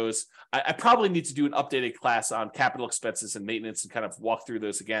budget for those. I probably need to do an updated class on capital expenses and maintenance and kind of walk through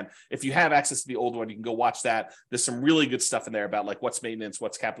those again. If you have access to the old one, you can go watch that. There's some really good stuff in there about like what's maintenance,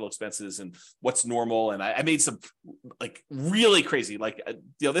 what's capital expenses, and what's normal. And I made some like really crazy, like,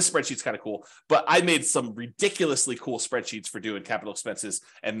 this spreadsheet's kind of cool, but I made some ridiculously cool spreadsheets for doing capital expenses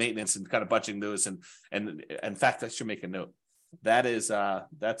and maintenance and kind of budgeting those. And in fact, I should make a note. That's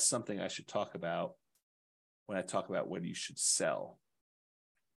something I should talk about when I talk about when you should sell.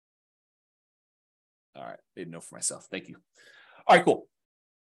 All right, made a note for myself. Thank you. All right, cool.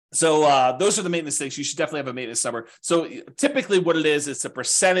 So those are the maintenance things. You should definitely have a maintenance number. So typically what it is, it's a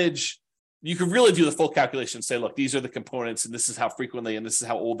percentage. You can really do the full calculation, say, look, these are the components and this is how frequently and this is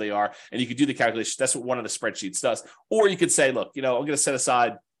how old they are. And you could do the calculation. That's what one of the spreadsheets does. Or you could say, look, I'm going to set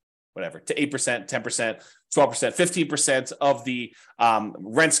aside whatever, to 8%, 10%, 12%, 15% of the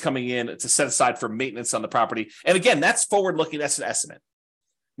rents coming in to set aside for maintenance on the property. And again, that's forward-looking. That's an estimate.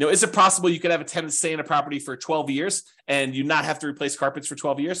 Is it possible you could have a tenant stay in a property for 12 years and you not have to replace carpets for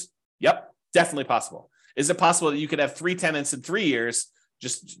 12 years? Yep, definitely possible. Is it possible that you could have 3 tenants in 3 years,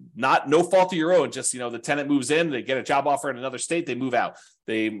 just no fault of your own, just, the tenant moves in, they get a job offer in another state, they move out.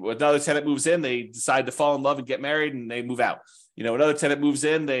 Another tenant moves in, they decide to fall in love and get married and they move out. Another tenant moves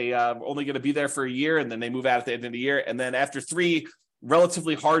in, they only going to be there for a year and then they move out at the end of the year. And then after 3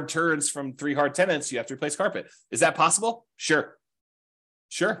 relatively hard turns from 3 hard tenants, you have to replace carpet. Is that possible? Sure.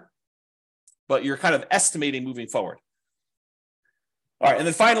 But you're kind of estimating moving forward. All right. And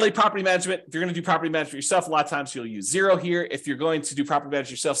then finally, property management. If you're going to do property management yourself, a lot of times you'll use 0 here. If you're going to do property management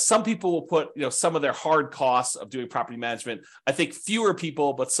yourself, some people will put, some of their hard costs of doing property management. I think fewer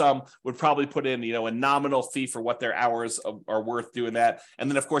people, but some would probably put in, a nominal fee for what their hours are worth doing that. And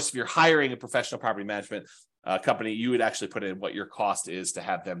then of course, if you're hiring a professional property management company, you would actually put in what your cost is to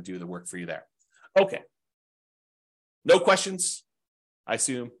have them do the work for you there. Okay. No questions, I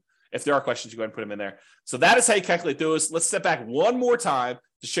assume. If there are questions, you go ahead and put them in there. So that is how you calculate those. Let's step back one more time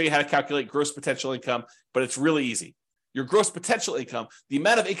to show you how to calculate gross potential income, but it's really easy. Your gross potential income, the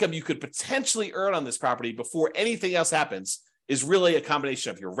amount of income you could potentially earn on this property before anything else happens, is really a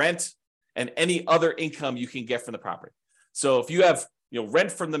combination of your rent and any other income you can get from the property. So if you have, rent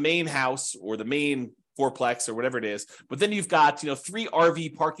from the main house or the main fourplex or whatever it is, but then you've got, 3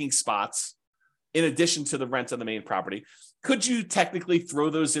 RV parking spots in addition to the rent on the main property. Could you technically throw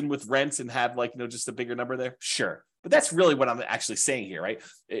those in with rents and have just a bigger number there? Sure. But that's really what I'm actually saying here, right?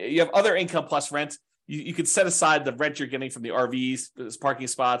 You have other income plus rent. You could set aside the rent you're getting from the RVs, those parking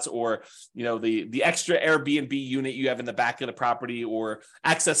spots, or, the extra Airbnb unit you have in the back of the property, or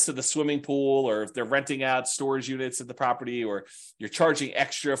access to the swimming pool, or if they're renting out storage units at the property, or you're charging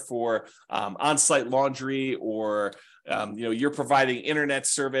extra for on-site laundry, or you're providing internet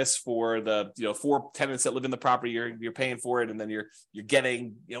service for the 4 tenants that live in the property. You're paying for it, and then you're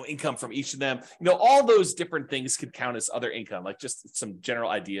getting income from each of them. All those different things could count as other income, like just some general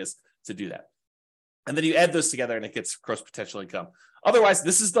ideas to do that. And then you add those together, and it gets gross potential income. Otherwise,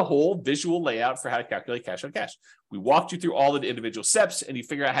 this is the whole visual layout for how to calculate cash on cash. We walked you through all of the individual steps, and you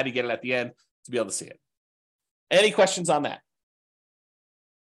figure out how to get it at the end to be able to see it. Any questions on that?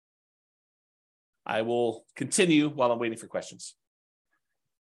 I will continue while I'm waiting for questions.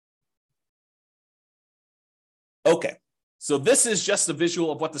 Okay, so this is just a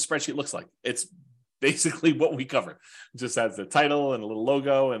visual of what the spreadsheet looks like. It's basically what we cover. It just has the title and a little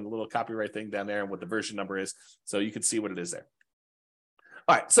logo and a little copyright thing down there and what the version number is, so you can see what it is there.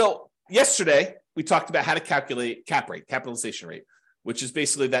 All right, so yesterday we talked about how to calculate cap rate, capitalization rate, which is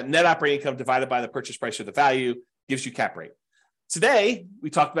basically that net operating income divided by the purchase price or the value gives you cap rate. Today, we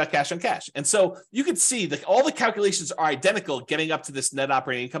talked about cash on cash. And so you can see that all the calculations are identical getting up to this net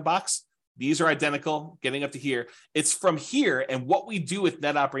operating income box. These are identical getting up to here. It's from here and what we do with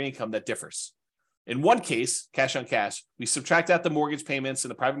net operating income that differs. In one case, cash on cash, we subtract out the mortgage payments and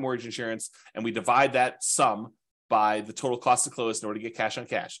the private mortgage insurance, and we divide that sum by the total cost to close in order to get cash on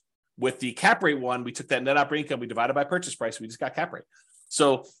cash. With the cap rate one, we took that net operating income, we divided by purchase price, we just got cap rate.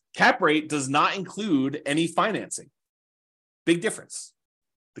 So cap rate does not include any financing. Big difference.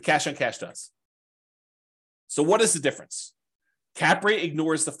 The cash on cash does. So what is the difference? Cap rate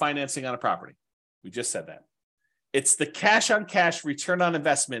ignores the financing on a property. We just said that. It's the cash on cash return on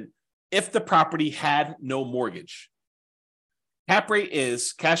investment if the property had no mortgage. Cap rate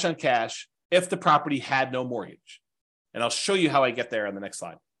is cash on cash if the property had no mortgage. And I'll show you how I get there on the next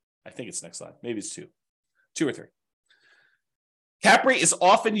slide. I think it's next slide. Maybe it's 2 or 3. Cap rate is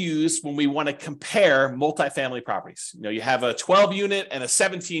often used when we want to compare multifamily properties. You have a 12 unit and a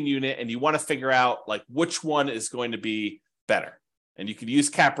 17 unit, and you want to figure out like which one is going to be better. And you can use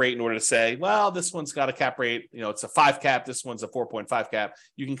cap rate in order to say, well, this one's got a cap rate, it's a 5 cap, this one's a 4.5 cap.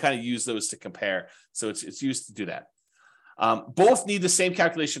 You can kind of use those to compare. So it's used to do that. Both need the same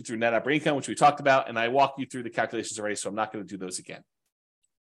calculation through net operating income, which we talked about, and I walked you through the calculations already, so I'm not going to do those again.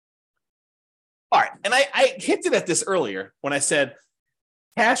 All right, and I hinted at this earlier when I said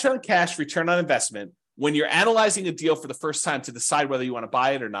cash on cash return on investment, when you're analyzing a deal for the first time to decide whether you want to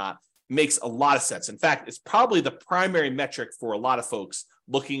buy it or not, makes a lot of sense. In fact, it's probably the primary metric for a lot of folks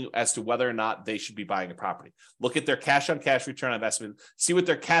looking as to whether or not they should be buying a property. Look at their cash on cash return on investment, see what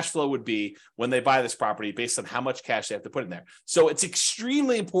their cash flow would be when they buy this property based on how much cash they have to put in there. So it's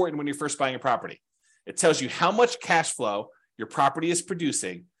extremely important when you're first buying a property. It tells you how much cash flow your property is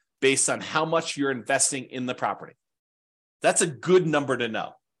producing based on how much you're investing in the property. That's a good number to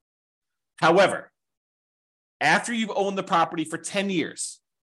know. However, after you've owned the property for 10 years,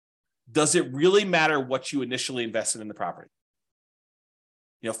 does it really matter what you initially invested in the property?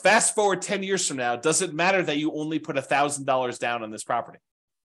 Fast forward 10 years from now, does it matter that you only put $1,000 down on this property?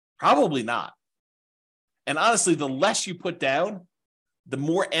 Probably not. And honestly, the less you put down, the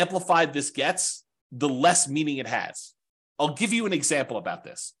more amplified this gets, the less meaning it has. I'll give you an example about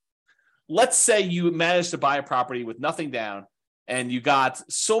this. Let's say you managed to buy a property with nothing down, and you got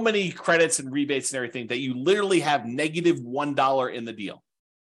so many credits and rebates and everything that you literally have negative $1 in the deal.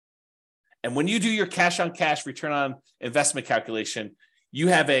 And when you do your cash on cash return on investment calculation, you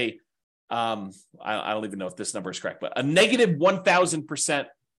have I don't even know if this number is correct, but a negative 1,000%,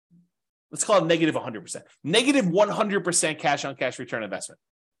 let's call it negative 100%, negative 100% cash on cash return on investment.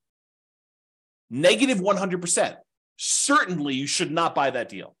 Negative 100%. Certainly you should not buy that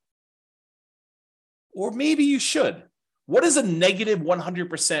deal. Or maybe you should. What does a negative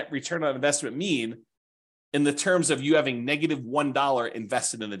 100% return on investment mean in the terms of you having negative $1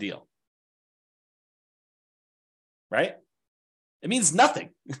 invested in the deal? Right? It means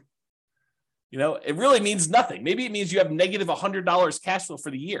nothing. It really means nothing. Maybe it means you have negative $100 cash flow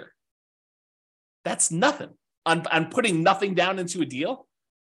for the year. That's nothing. On putting nothing down into a deal,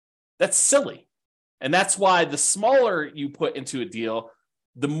 that's silly. And that's why the smaller you put into a deal,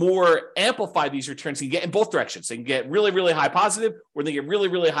 the more amplified these returns can get in both directions. They can get really, really high positive, or they get really,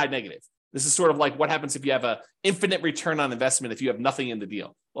 really high negative. This is sort of like what happens if you have an infinite return on investment if you have nothing in the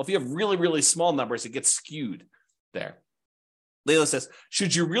deal. Well, if you have really, really small numbers, it gets skewed there. Layla says,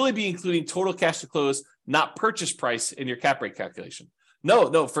 should you really be including total cash to close, not purchase price in your cap rate calculation?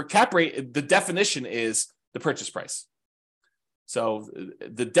 No. For cap rate, the definition is the purchase price. So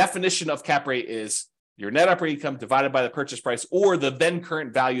the definition of cap rate is your net operating income divided by the purchase price or the then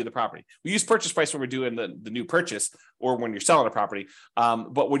current value of the property. We use purchase price when we're doing the new purchase or when you're selling a property.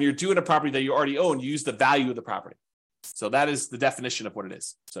 But when you're doing a property that you already own, you use the value of the property. So that is the definition of what it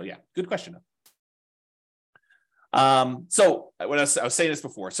is. So yeah, good question. So when I was saying this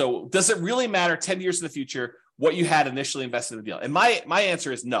before, so does it really matter 10 years in the future what you had initially invested in the deal? And my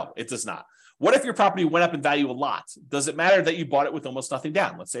answer is no, it does not. What if your property went up in value a lot? Does it matter that you bought it with almost nothing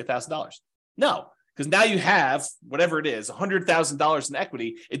down? Let's say $1,000. No, because now you have whatever it is, $100,000 in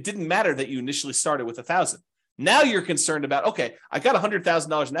equity. It didn't matter that you initially started with $1,000. Now you're concerned about, okay, I got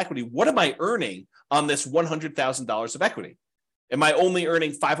 $100,000 in equity. What am I earning on this $100,000 of equity? Am I only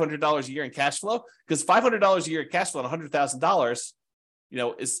earning $500 a year in cash flow? Because $500 a year in cash flow on $100,000,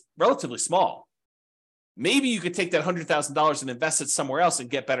 is relatively small. Maybe you could take that $100,000 and invest it somewhere else and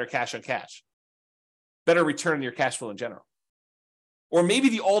get better cash on cash, better return on your cash flow in general. Or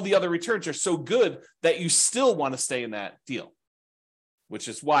maybe all the other returns are so good that you still want to stay in that deal, which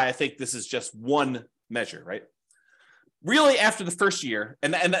is why I think this is just one measure, right? Really, after the first year,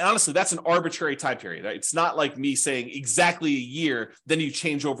 and honestly, that's an arbitrary time period. Right? It's not like me saying exactly a year, then you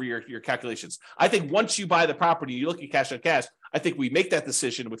change over your calculations. I think once you buy the property, you look at cash on cash, I think we make that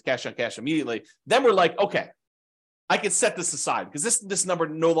decision with cash on cash immediately. Then we're like, okay, I can set this aside because this number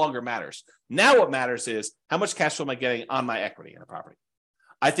no longer matters. Now what matters is how much cash flow am I getting on my equity in a property?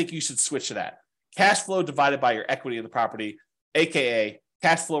 I think you should switch to that. Cash flow divided by your equity in the property, AKA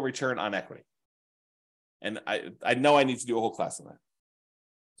cash flow return on equity. And I know I need to do a whole class on that.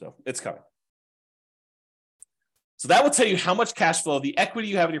 So it's coming. So that will tell you how much cash flow the equity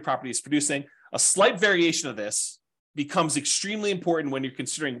you have in your property is producing. A slight variation of this becomes extremely important when you're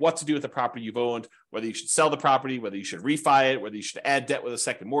considering what to do with the property you've owned, whether you should sell the property, whether you should refi it, whether you should add debt with a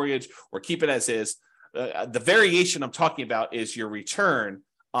second mortgage or keep it as is. The variation I'm talking about is your return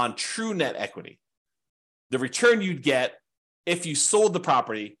on true net equity. The return you'd get if you sold the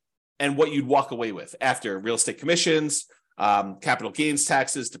property and what you'd walk away with after real estate commissions, capital gains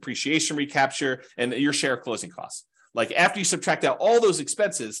taxes, depreciation recapture, and your share of closing costs. Like after you subtract out all those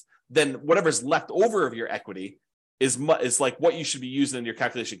expenses, then whatever's left over of your equity is like what you should be using in your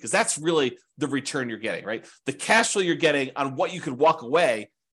calculation, because that's really the return you're getting, right? The cash flow you're getting on what you could walk away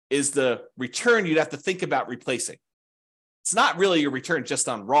is the return you'd have to think about replacing. It's not really your return just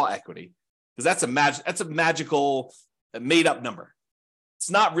on raw equity, because that's a magical made up number. It's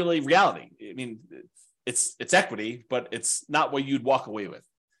not really reality. I mean, it's equity, but it's not what you'd walk away with.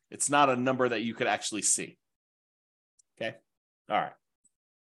 It's not a number that you could actually see. Okay. All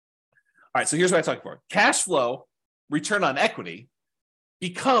right. So here's what I'm talking about. Cash flow return on equity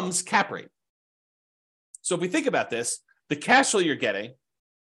becomes cap rate. So if we think about this, the cash flow you're getting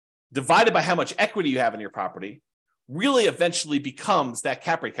divided by how much equity you have in your property really eventually becomes that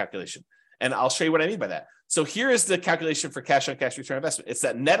cap rate calculation. And I'll show you what I mean by that. So here is the calculation for cash on cash return on investment. It's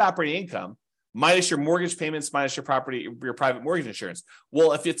that net operating income minus your mortgage payments, minus your private mortgage insurance.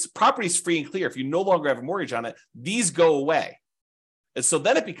 Well, if it's property's free and clear, if you no longer have a mortgage on it, these go away. And so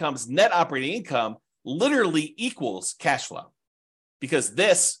then it becomes net operating income literally equals cash flow, because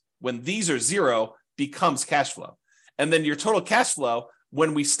this, when these are zero, becomes cash flow. And then your total cash flow,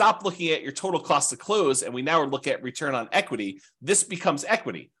 when we stop looking at your total cost to close and we now look at return on equity, this becomes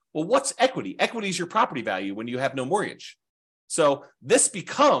equity. Well, what's equity? Equity is your property value when you have no mortgage. So this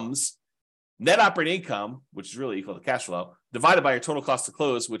becomes net operating income, which is really equal to cash flow, divided by your total cost to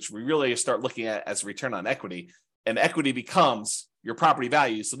close, which we really start looking at as return on equity. And equity becomes your property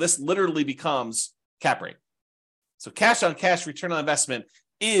value. So this literally becomes cap rate. So cash on cash return on investment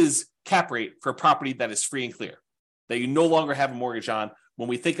is cap rate for a property that is free and clear, that you no longer have a mortgage on when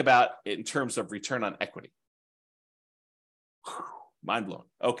we think about it in terms of return on equity. Mind blown.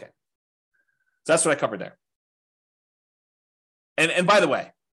 Okay. So that's what I covered there. And by the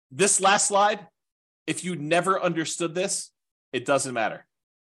way, this last slide, if you never understood this, it doesn't matter.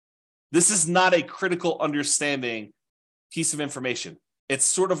 This is not a critical understanding piece of information. It's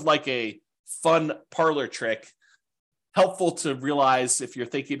sort of like a fun parlor trick, helpful to realize if you're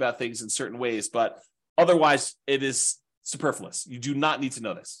thinking about things in certain ways, but otherwise it is superfluous. You do not need to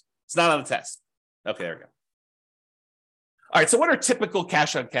know this. It's not on the test. Okay, there we go. All right, so what are typical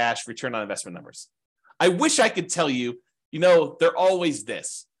cash on cash return on investment numbers? I wish I could tell you, they're always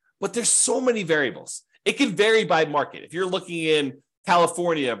this, but there's so many variables. It can vary by market. If you're looking in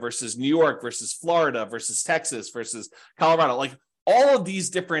California versus New York versus Florida versus Texas versus Colorado, like all of these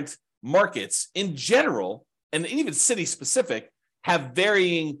different markets in general, and even city specific, have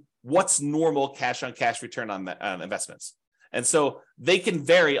varying what's normal cash on cash return on investments. And so they can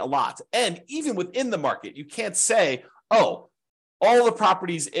vary a lot. And even within the market, you can't say, oh, all the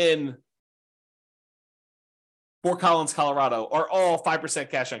properties in Fort Collins, Colorado are all 5%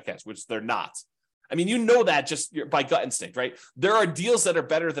 cash on cash, which they're not. I mean, you know that just by gut instinct, right? There are deals that are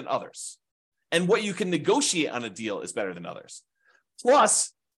better than others. And what you can negotiate on a deal is better than others.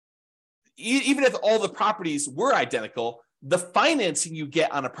 Plus, even if all the properties were identical, the financing you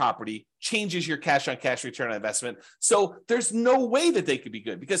get on a property changes your cash on cash return on investment. So there's no way that they could be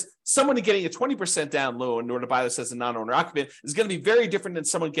good, because someone getting a 20% down loan in order to buy this as a non-owner occupant is going to be very different than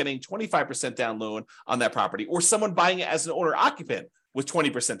someone getting 25% down loan on that property, or someone buying it as an owner occupant with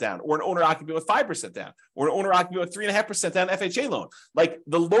 20% down, or an owner occupant with 5% down, or an owner occupant with 3.5% down FHA loan. Like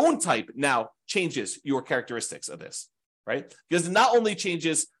the loan type now changes your characteristics of this, right? Because it not only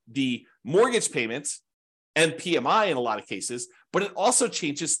changes the mortgage payments and PMI in a lot of cases, but it also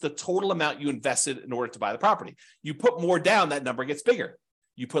changes the total amount you invested in order to buy the property. You put more down, that number gets bigger.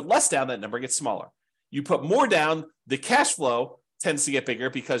 You put less down, that number gets smaller. You put more down, the cash flow tends to get bigger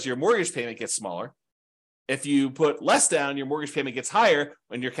because your mortgage payment gets smaller. If you put less down, your mortgage payment gets higher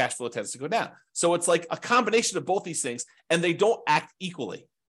and your cash flow tends to go down. So it's like a combination of both these things, and they don't act equally.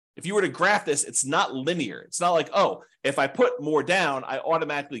 If you were to graph this, it's not linear. It's not like, oh, if I put more down, I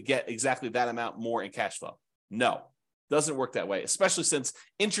automatically get exactly that amount more in cash flow. No, doesn't work that way, especially since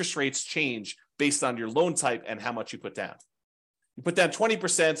interest rates change based on your loan type and how much you put down. You put down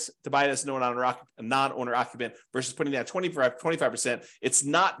 20% to buy it as a non-owner occupant versus putting down 25%. It's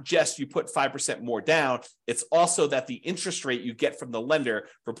not just you put 5% more down. It's also that the interest rate you get from the lender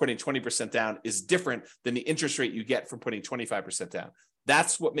for putting 20% down is different than the interest rate you get from putting 25% down.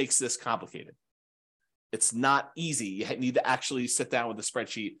 That's what makes this complicated. It's not easy. You need to actually sit down with the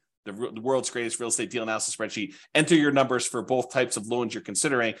spreadsheet, the world's greatest real estate deal analysis spreadsheet, enter your numbers for both types of loans you're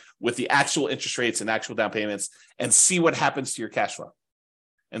considering with the actual interest rates and actual down payments, and see what happens to your cash flow.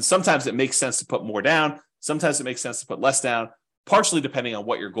 And sometimes it makes sense to put more down. Sometimes it makes sense to put less down, partially depending on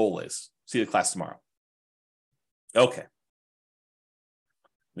what your goal is. See the class tomorrow. Okay.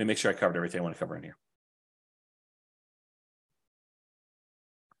 Let me make sure I covered everything I want to cover in here.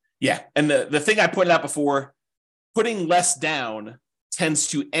 Yeah, and the thing I pointed out before, putting less down tends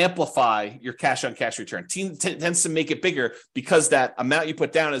to amplify your cash on cash return, tends to make it bigger because that amount you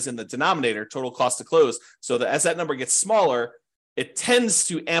put down is in the denominator, total cost to close. So that as that number gets smaller, it tends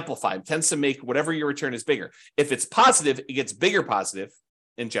to amplify, it tends to make whatever your return is bigger. If it's positive, it gets bigger positive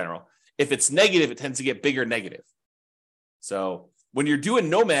in general. If it's negative, it tends to get bigger negative. So when you're doing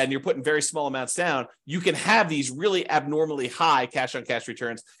Nomad and you're putting very small amounts down, you can have these really abnormally high cash on cash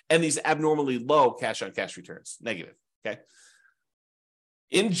returns and these abnormally low cash on cash returns, negative, okay?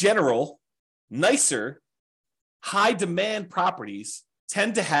 In general, nicer, high demand properties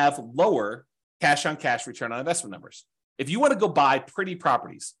tend to have lower cash on cash return on investment numbers. If you want to go buy pretty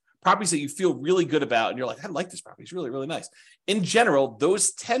properties that you feel really good about, and you're like, I like this property, it's really, really nice. In general,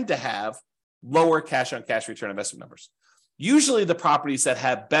 those tend to have lower cash on cash return on investment numbers. Usually the properties that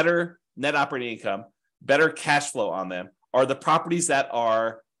have better net operating income, better cash flow on them are the properties that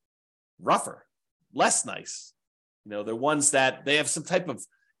are rougher, less nice. They're ones that they have some type of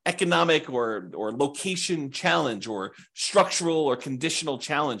economic or location challenge or structural or conditional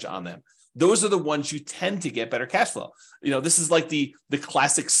challenge on them. Those are the ones you tend to get better cash flow. This is like the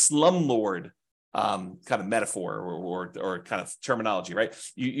classic slumlord kind of metaphor or kind of terminology, right?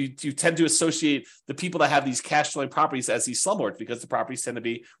 You tend to associate the people that have these cash flowing properties as these slumlords because the properties tend to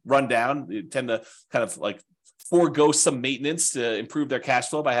be run down. They tend to kind of like forego some maintenance to improve their cash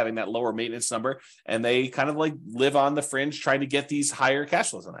flow by having that lower maintenance number. And they kind of like live on the fringe trying to get these higher cash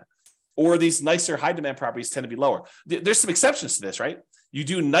flows on that. Or these nicer high demand properties tend to be lower. There's some exceptions to this, right? You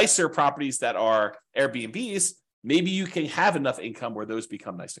do nicer properties that are Airbnbs, maybe you can have enough income where those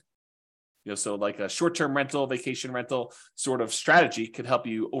become nicer. So like a short-term rental, vacation rental sort of strategy could help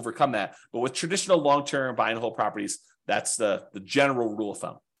you overcome that. But with traditional long-term buy and hold properties, that's the general rule of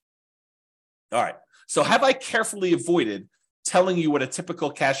thumb. All right. So have I carefully avoided telling you what a typical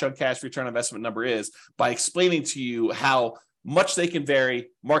cash on cash return on investment number is by explaining to you how much they can vary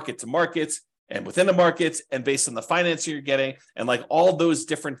market to market and within the markets and based on the financing you're getting and like all those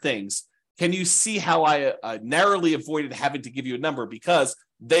different things? Can you see how I narrowly avoided having to give you a number because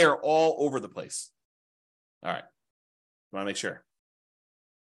they are all over the place? All right. I want to make sure.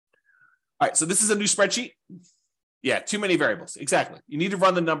 All right. So this is a new spreadsheet. Yeah, too many variables. Exactly. You need to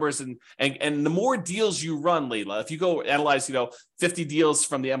run the numbers and the more deals you run, Layla, if you go analyze, 50 deals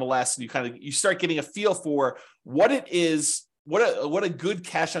from the MLS and you start getting a feel for what it is, what a good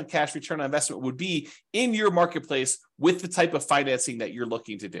cash on cash return on investment would be in your marketplace with the type of financing that you're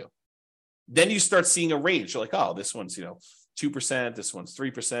looking to do. Then you start seeing a range. You're like, oh, this one's, 2%, this one's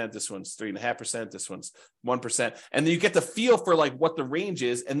 3%, this one's 3.5%, this one's 1%. And then you get the feel for like what the range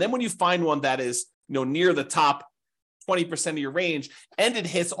is. And then when you find one that is, near the top 20% of your range and it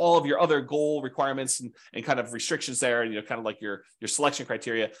hits all of your other goal requirements and kind of restrictions there and kind of like your selection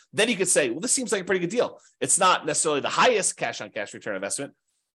criteria, then you could say, well, this seems like a pretty good deal. It's not necessarily the highest cash on cash return investment.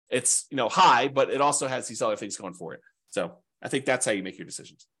 It's high, but it also has these other things going for it. So I think that's how you make your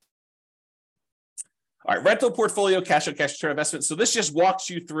decisions. All right, rental portfolio, cash on cash return investment. So this just walks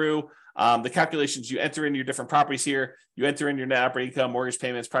you through the calculations. You enter in your different properties here. You enter in your net operating income, mortgage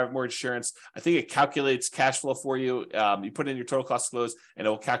payments, private mortgage insurance. I think it calculates cash flow for you. You put in your total cost to close, and it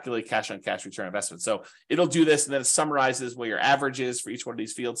will calculate cash on cash return investment. So it'll do this, and then it summarizes what your average is for each one of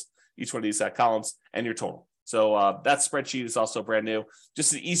these fields, each one of these columns, and your total. So that spreadsheet is also brand new.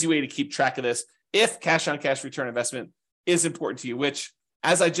 Just an easy way to keep track of this. If cash on cash return investment is important to you, which,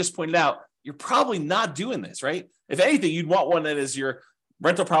 as I just pointed out, you're probably not doing this, right? If anything, you'd want one that is your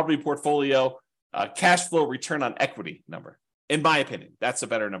rental property portfolio cash flow return on equity number. In my opinion, that's a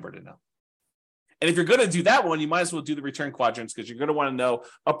better number to know. And if you're going to do that one, you might as well do the return quadrants because you're going to want to know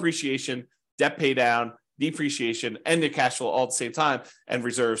appreciation, debt pay down, depreciation, and the cash flow all at the same time, and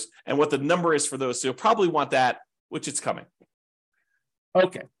reserves, and what the number is for those. So you'll probably want that, which it's coming.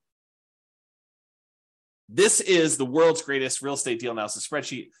 Okay. This is the world's greatest real estate deal analysis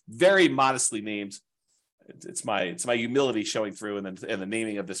spreadsheet, very modestly named. It's my humility showing through and the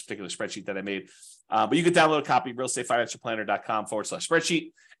naming of this particular spreadsheet that I made. But you can download a copy,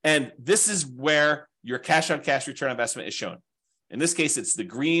 realestatefinancialplanner.com/spreadsheet. And this is where your cash on cash return on investment is shown. In this case, it's the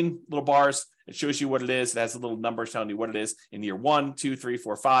green little bars. It shows you what it is. It has a little number telling you what it is in year 1, 2, 3,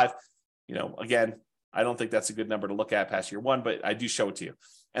 4, 5. Again, I don't think that's a good number to look at past year 1, but I do show it to you.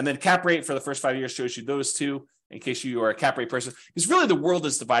 And then cap rate for the first 5 years shows you those two in case you are a cap rate person. Because really the world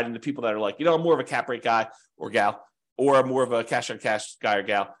is divided into people that are like, I'm more of a cap rate guy or gal, or more of a cash on cash guy or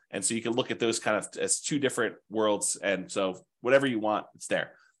gal. And so you can look at those kind of as two different worlds. And so whatever you want, it's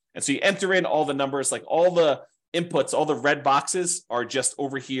there. And so you enter in all the numbers, like all the inputs, all the red boxes are just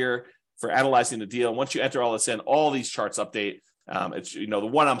over here for analyzing the deal. And once you enter all this in, all these charts update. It's the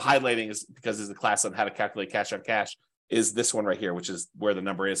one I'm highlighting is because there's a class on how to calculate cash on cash is this one right here, which is where the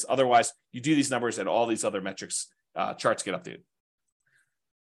number is. Otherwise, you do these numbers and all these other metrics charts get updated.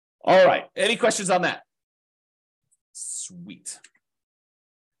 All right. Any questions on that? Sweet.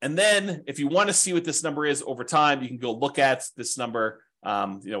 And then if you want to see what this number is over time, you can go look at this number,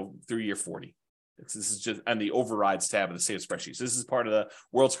 through year 40. This is just on the overrides tab of the same spreadsheet. So this is part of the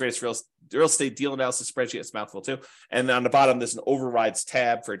world's greatest real estate deal analysis spreadsheet. It's a mouthful too. And then on the bottom, there's an overrides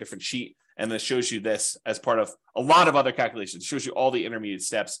tab for a different sheet. And then it shows you this as part of a lot of other calculations. It shows you all the intermediate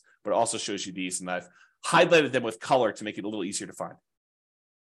steps, but it also shows you these. And I've highlighted them with color to make it a little easier to find.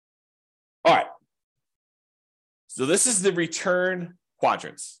 All right. So this is the return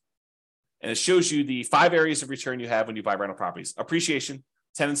quadrants. And it shows you the 5 areas of return you have when you buy rental properties. Appreciation,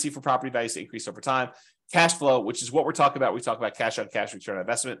 tendency for property values to increase over time. Cash flow, which is what we're talking about. We talk about cash on cash return on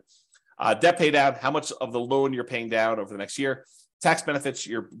investment. Debt pay down, how much of the loan you're paying down over the next year. Tax benefits,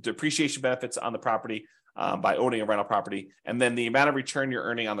 your depreciation benefits on the property by owning a rental property. And then the amount of return you're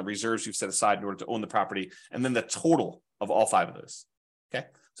earning on the reserves you've set aside in order to own the property. And then the total of all 5 of those. Okay,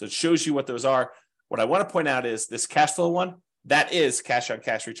 so it shows you what those are. What I want to point out is this cash flow one, that is cash on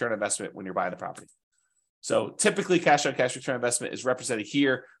cash return on investment when you're buying the property. So typically cash on cash return on investment is represented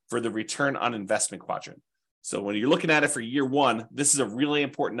here for the return on investment quadrant. So when you're looking at it for year 1, this is a really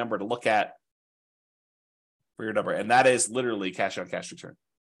important number to look at for your number. And that is literally cash on cash return.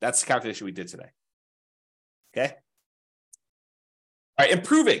 That's the calculation we did today. Okay. All right.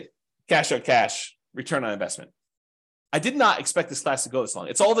 Improving cash on cash return on investment. I did not expect this class to go this long.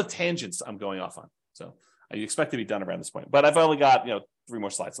 It's all the tangents I'm going off on. So I expect to be done around this point, but I've only got 3 more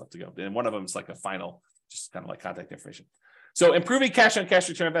slides left to go. And one of them is like a final, just kind of like contact information. So improving cash on cash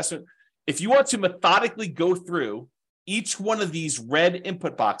return on investment. If you want to methodically go through each one of these red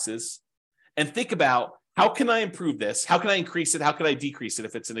input boxes and think about how can I improve this? How can I increase it? How can I decrease it?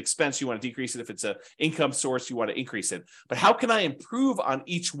 If it's an expense, you want to decrease it. If it's an income source, you want to increase it. But how can I improve on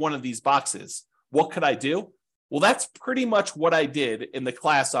each one of these boxes? What could I do? Well, that's pretty much what I did in the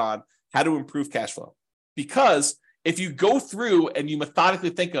class on how to improve cash flow. Because if you go through and you methodically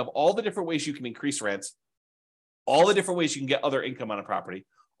think of all the different ways you can increase rents, all the different ways you can get other income on a property,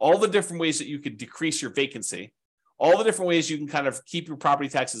 all the different ways that you could decrease your vacancy, all the different ways you can kind of keep your property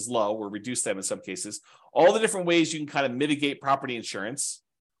taxes low or reduce them in some cases, all the different ways you can kind of mitigate property insurance,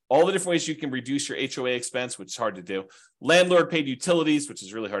 all the different ways you can reduce your HOA expense, which is hard to do, landlord paid utilities, which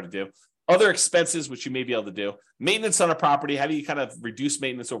is really hard to do, other expenses, which you may be able to do, maintenance on a property, how do you kind of reduce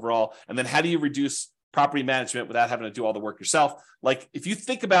maintenance overall, and then how do you reduce property management without having to do all the work yourself? Like if you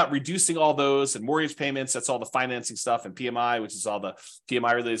think about reducing all those and mortgage payments, that's all the financing stuff, and PMI, which is all the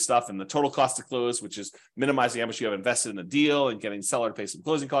PMI related stuff, and the total cost to close, which is minimizing how much you have invested in the deal and getting the seller to pay some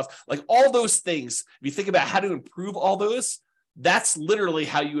closing costs. Like all those things, if you think about how to improve all those, that's literally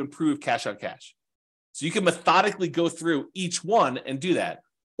how you improve cash on cash. So you can methodically go through each one and do that.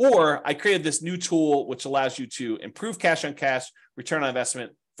 Or I created this new tool, which allows you to improve cash on cash, return on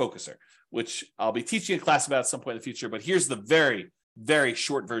investment focuser, which I'll be teaching a class about at some point in the future. But here's the very, very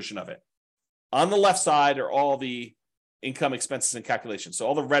short version of it. On the left side are all the income, expenses, and calculations. So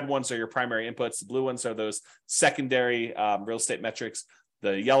all the red ones are your primary inputs. The blue ones are those secondary real estate metrics.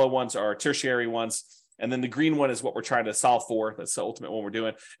 The yellow ones are tertiary ones. And then the green one is what we're trying to solve for. That's the ultimate one we're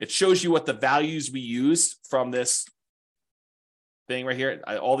doing. It shows you what the values we used from this thing right here.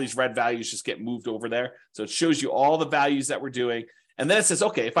 All these red values just get moved over there. So it shows you all the values that we're doing. And then it says,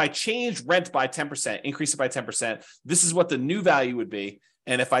 okay, if I change rent by 10%, increase it by 10%, this is what the new value would be.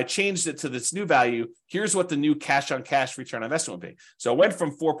 And if I changed it to this new value, here's what the new cash on cash return on investment would be. So it went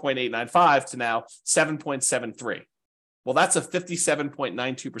from 4.895 to now 7.73. Well, that's a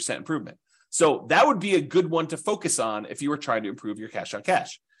 57.92% improvement. So that would be a good one to focus on if you were trying to improve your cash on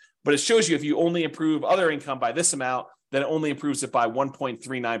cash. But it shows you if you only improve other income by this amount, then it only improves it by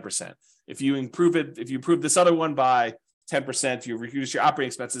 1.39%. If you improve this other one by 10%, you reduce your operating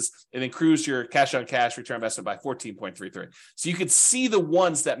expenses, it improves your cash on cash return on investment by 14.33. So you could see the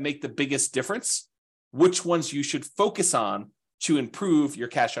ones that make the biggest difference, which ones you should focus on to improve your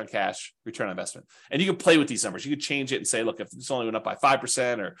cash on cash return on investment. And you can play with these numbers. You could change it and say, look, if this only went up by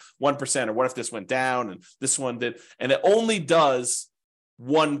 5% or 1%, or what if this went down and this one did, and it only does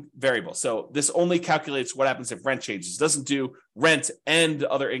one variable. So this only calculates what happens if rent changes. It doesn't do rent and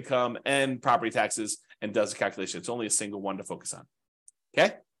other income and property taxes and does a calculation. It's only a single one to focus on.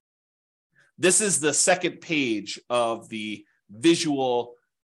 Okay. This is the second page of the visual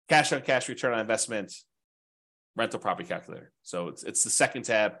cash on cash return on investment rental property calculator. So it's the second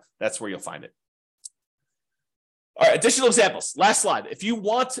tab. That's where you'll find it. All right, additional examples. Last slide. If you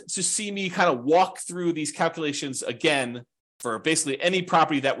want to see me kind of walk through these calculations again for basically any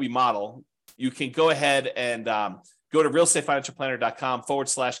property that we model, you can go ahead and go to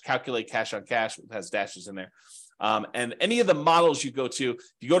realestatefinancialplanner.com/calculate cash on cash. It has dashes in there. And any of the models you go to, if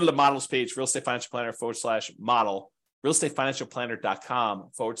you go to the models page, Real Estate Financial Planner /model,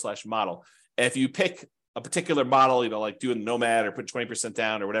 realestatefinancialplanner.com/model. And if you pick a particular model, like doing Nomad or put 20%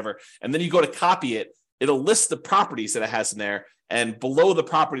 down or whatever, and then you go to copy it, it'll list the properties that it has in there. And below the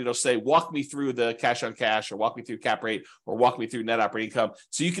property, it'll say, walk me through the cash on cash, or walk me through cap rate, or walk me through net operating income.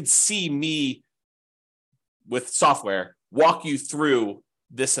 So you can see me with software, walk you through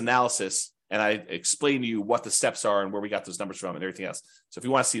this analysis. And I explain to you what the steps are and where we got those numbers from and everything else. So if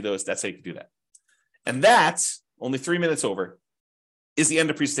you want to see those, that's how you can do that. And that's only 3 minutes over is the end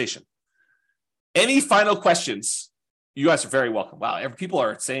of presentation. Any final questions? You guys are very welcome. Wow, people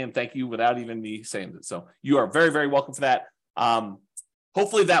are saying thank you without even me saying it. So you are very, very welcome for that.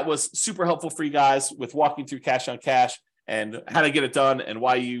 Hopefully that was super helpful for you guys with walking through cash on cash and how to get it done and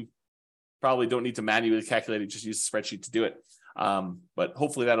why you probably don't need to manually calculate it, just use the spreadsheet to do it. But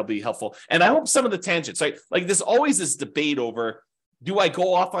hopefully that'll be helpful. And I hope some of the tangents, like there's always this debate over, do I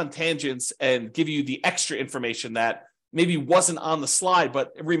go off on tangents and give you the extra information that maybe wasn't on the slide,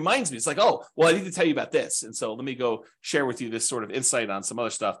 but it reminds me, it's like, oh, well, I need to tell you about this. And so let me go share with you this sort of insight on some other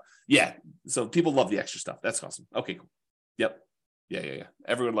stuff. Yeah. So people love the extra stuff. That's awesome. Okay, cool. Yep. Yeah.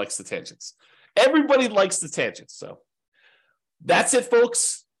 Everyone likes the tangents. Everybody likes the tangents. So that's it,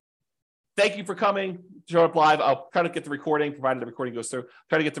 folks. Thank you for coming. Show up live. I'll try to get the recording, provided the recording goes through.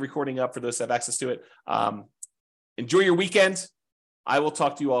 Try to get the recording up for those that have access to it. Enjoy your weekend. I will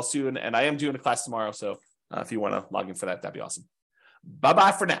talk to you all soon. And I am doing a class tomorrow. So if you want to log in for that, that'd be awesome.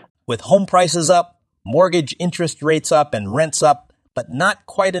 Bye-bye for now. With home prices up, mortgage interest rates up, and rents up, but not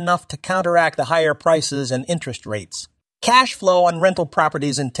quite enough to counteract the higher prices and interest rates, cash flow on rental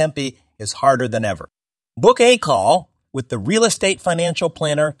properties in Tempe is harder than ever. Book a call with the Real Estate Financial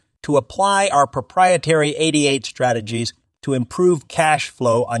Planner to apply our proprietary 88 strategies to improve cash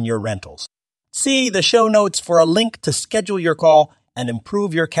flow on your rentals. See the show notes for a link to schedule your call and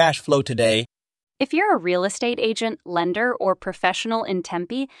improve your cash flow today. If you're a real estate agent, lender, or professional in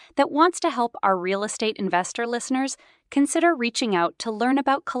Tempe that wants to help our real estate investor listeners, consider reaching out to learn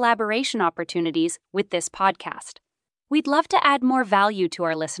about collaboration opportunities with this podcast. We'd love to add more value to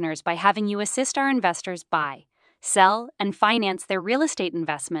our listeners by having you assist our investors buy, sell, and finance their real estate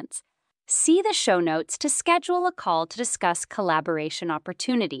investments. See the show notes to schedule a call to discuss collaboration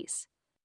opportunities.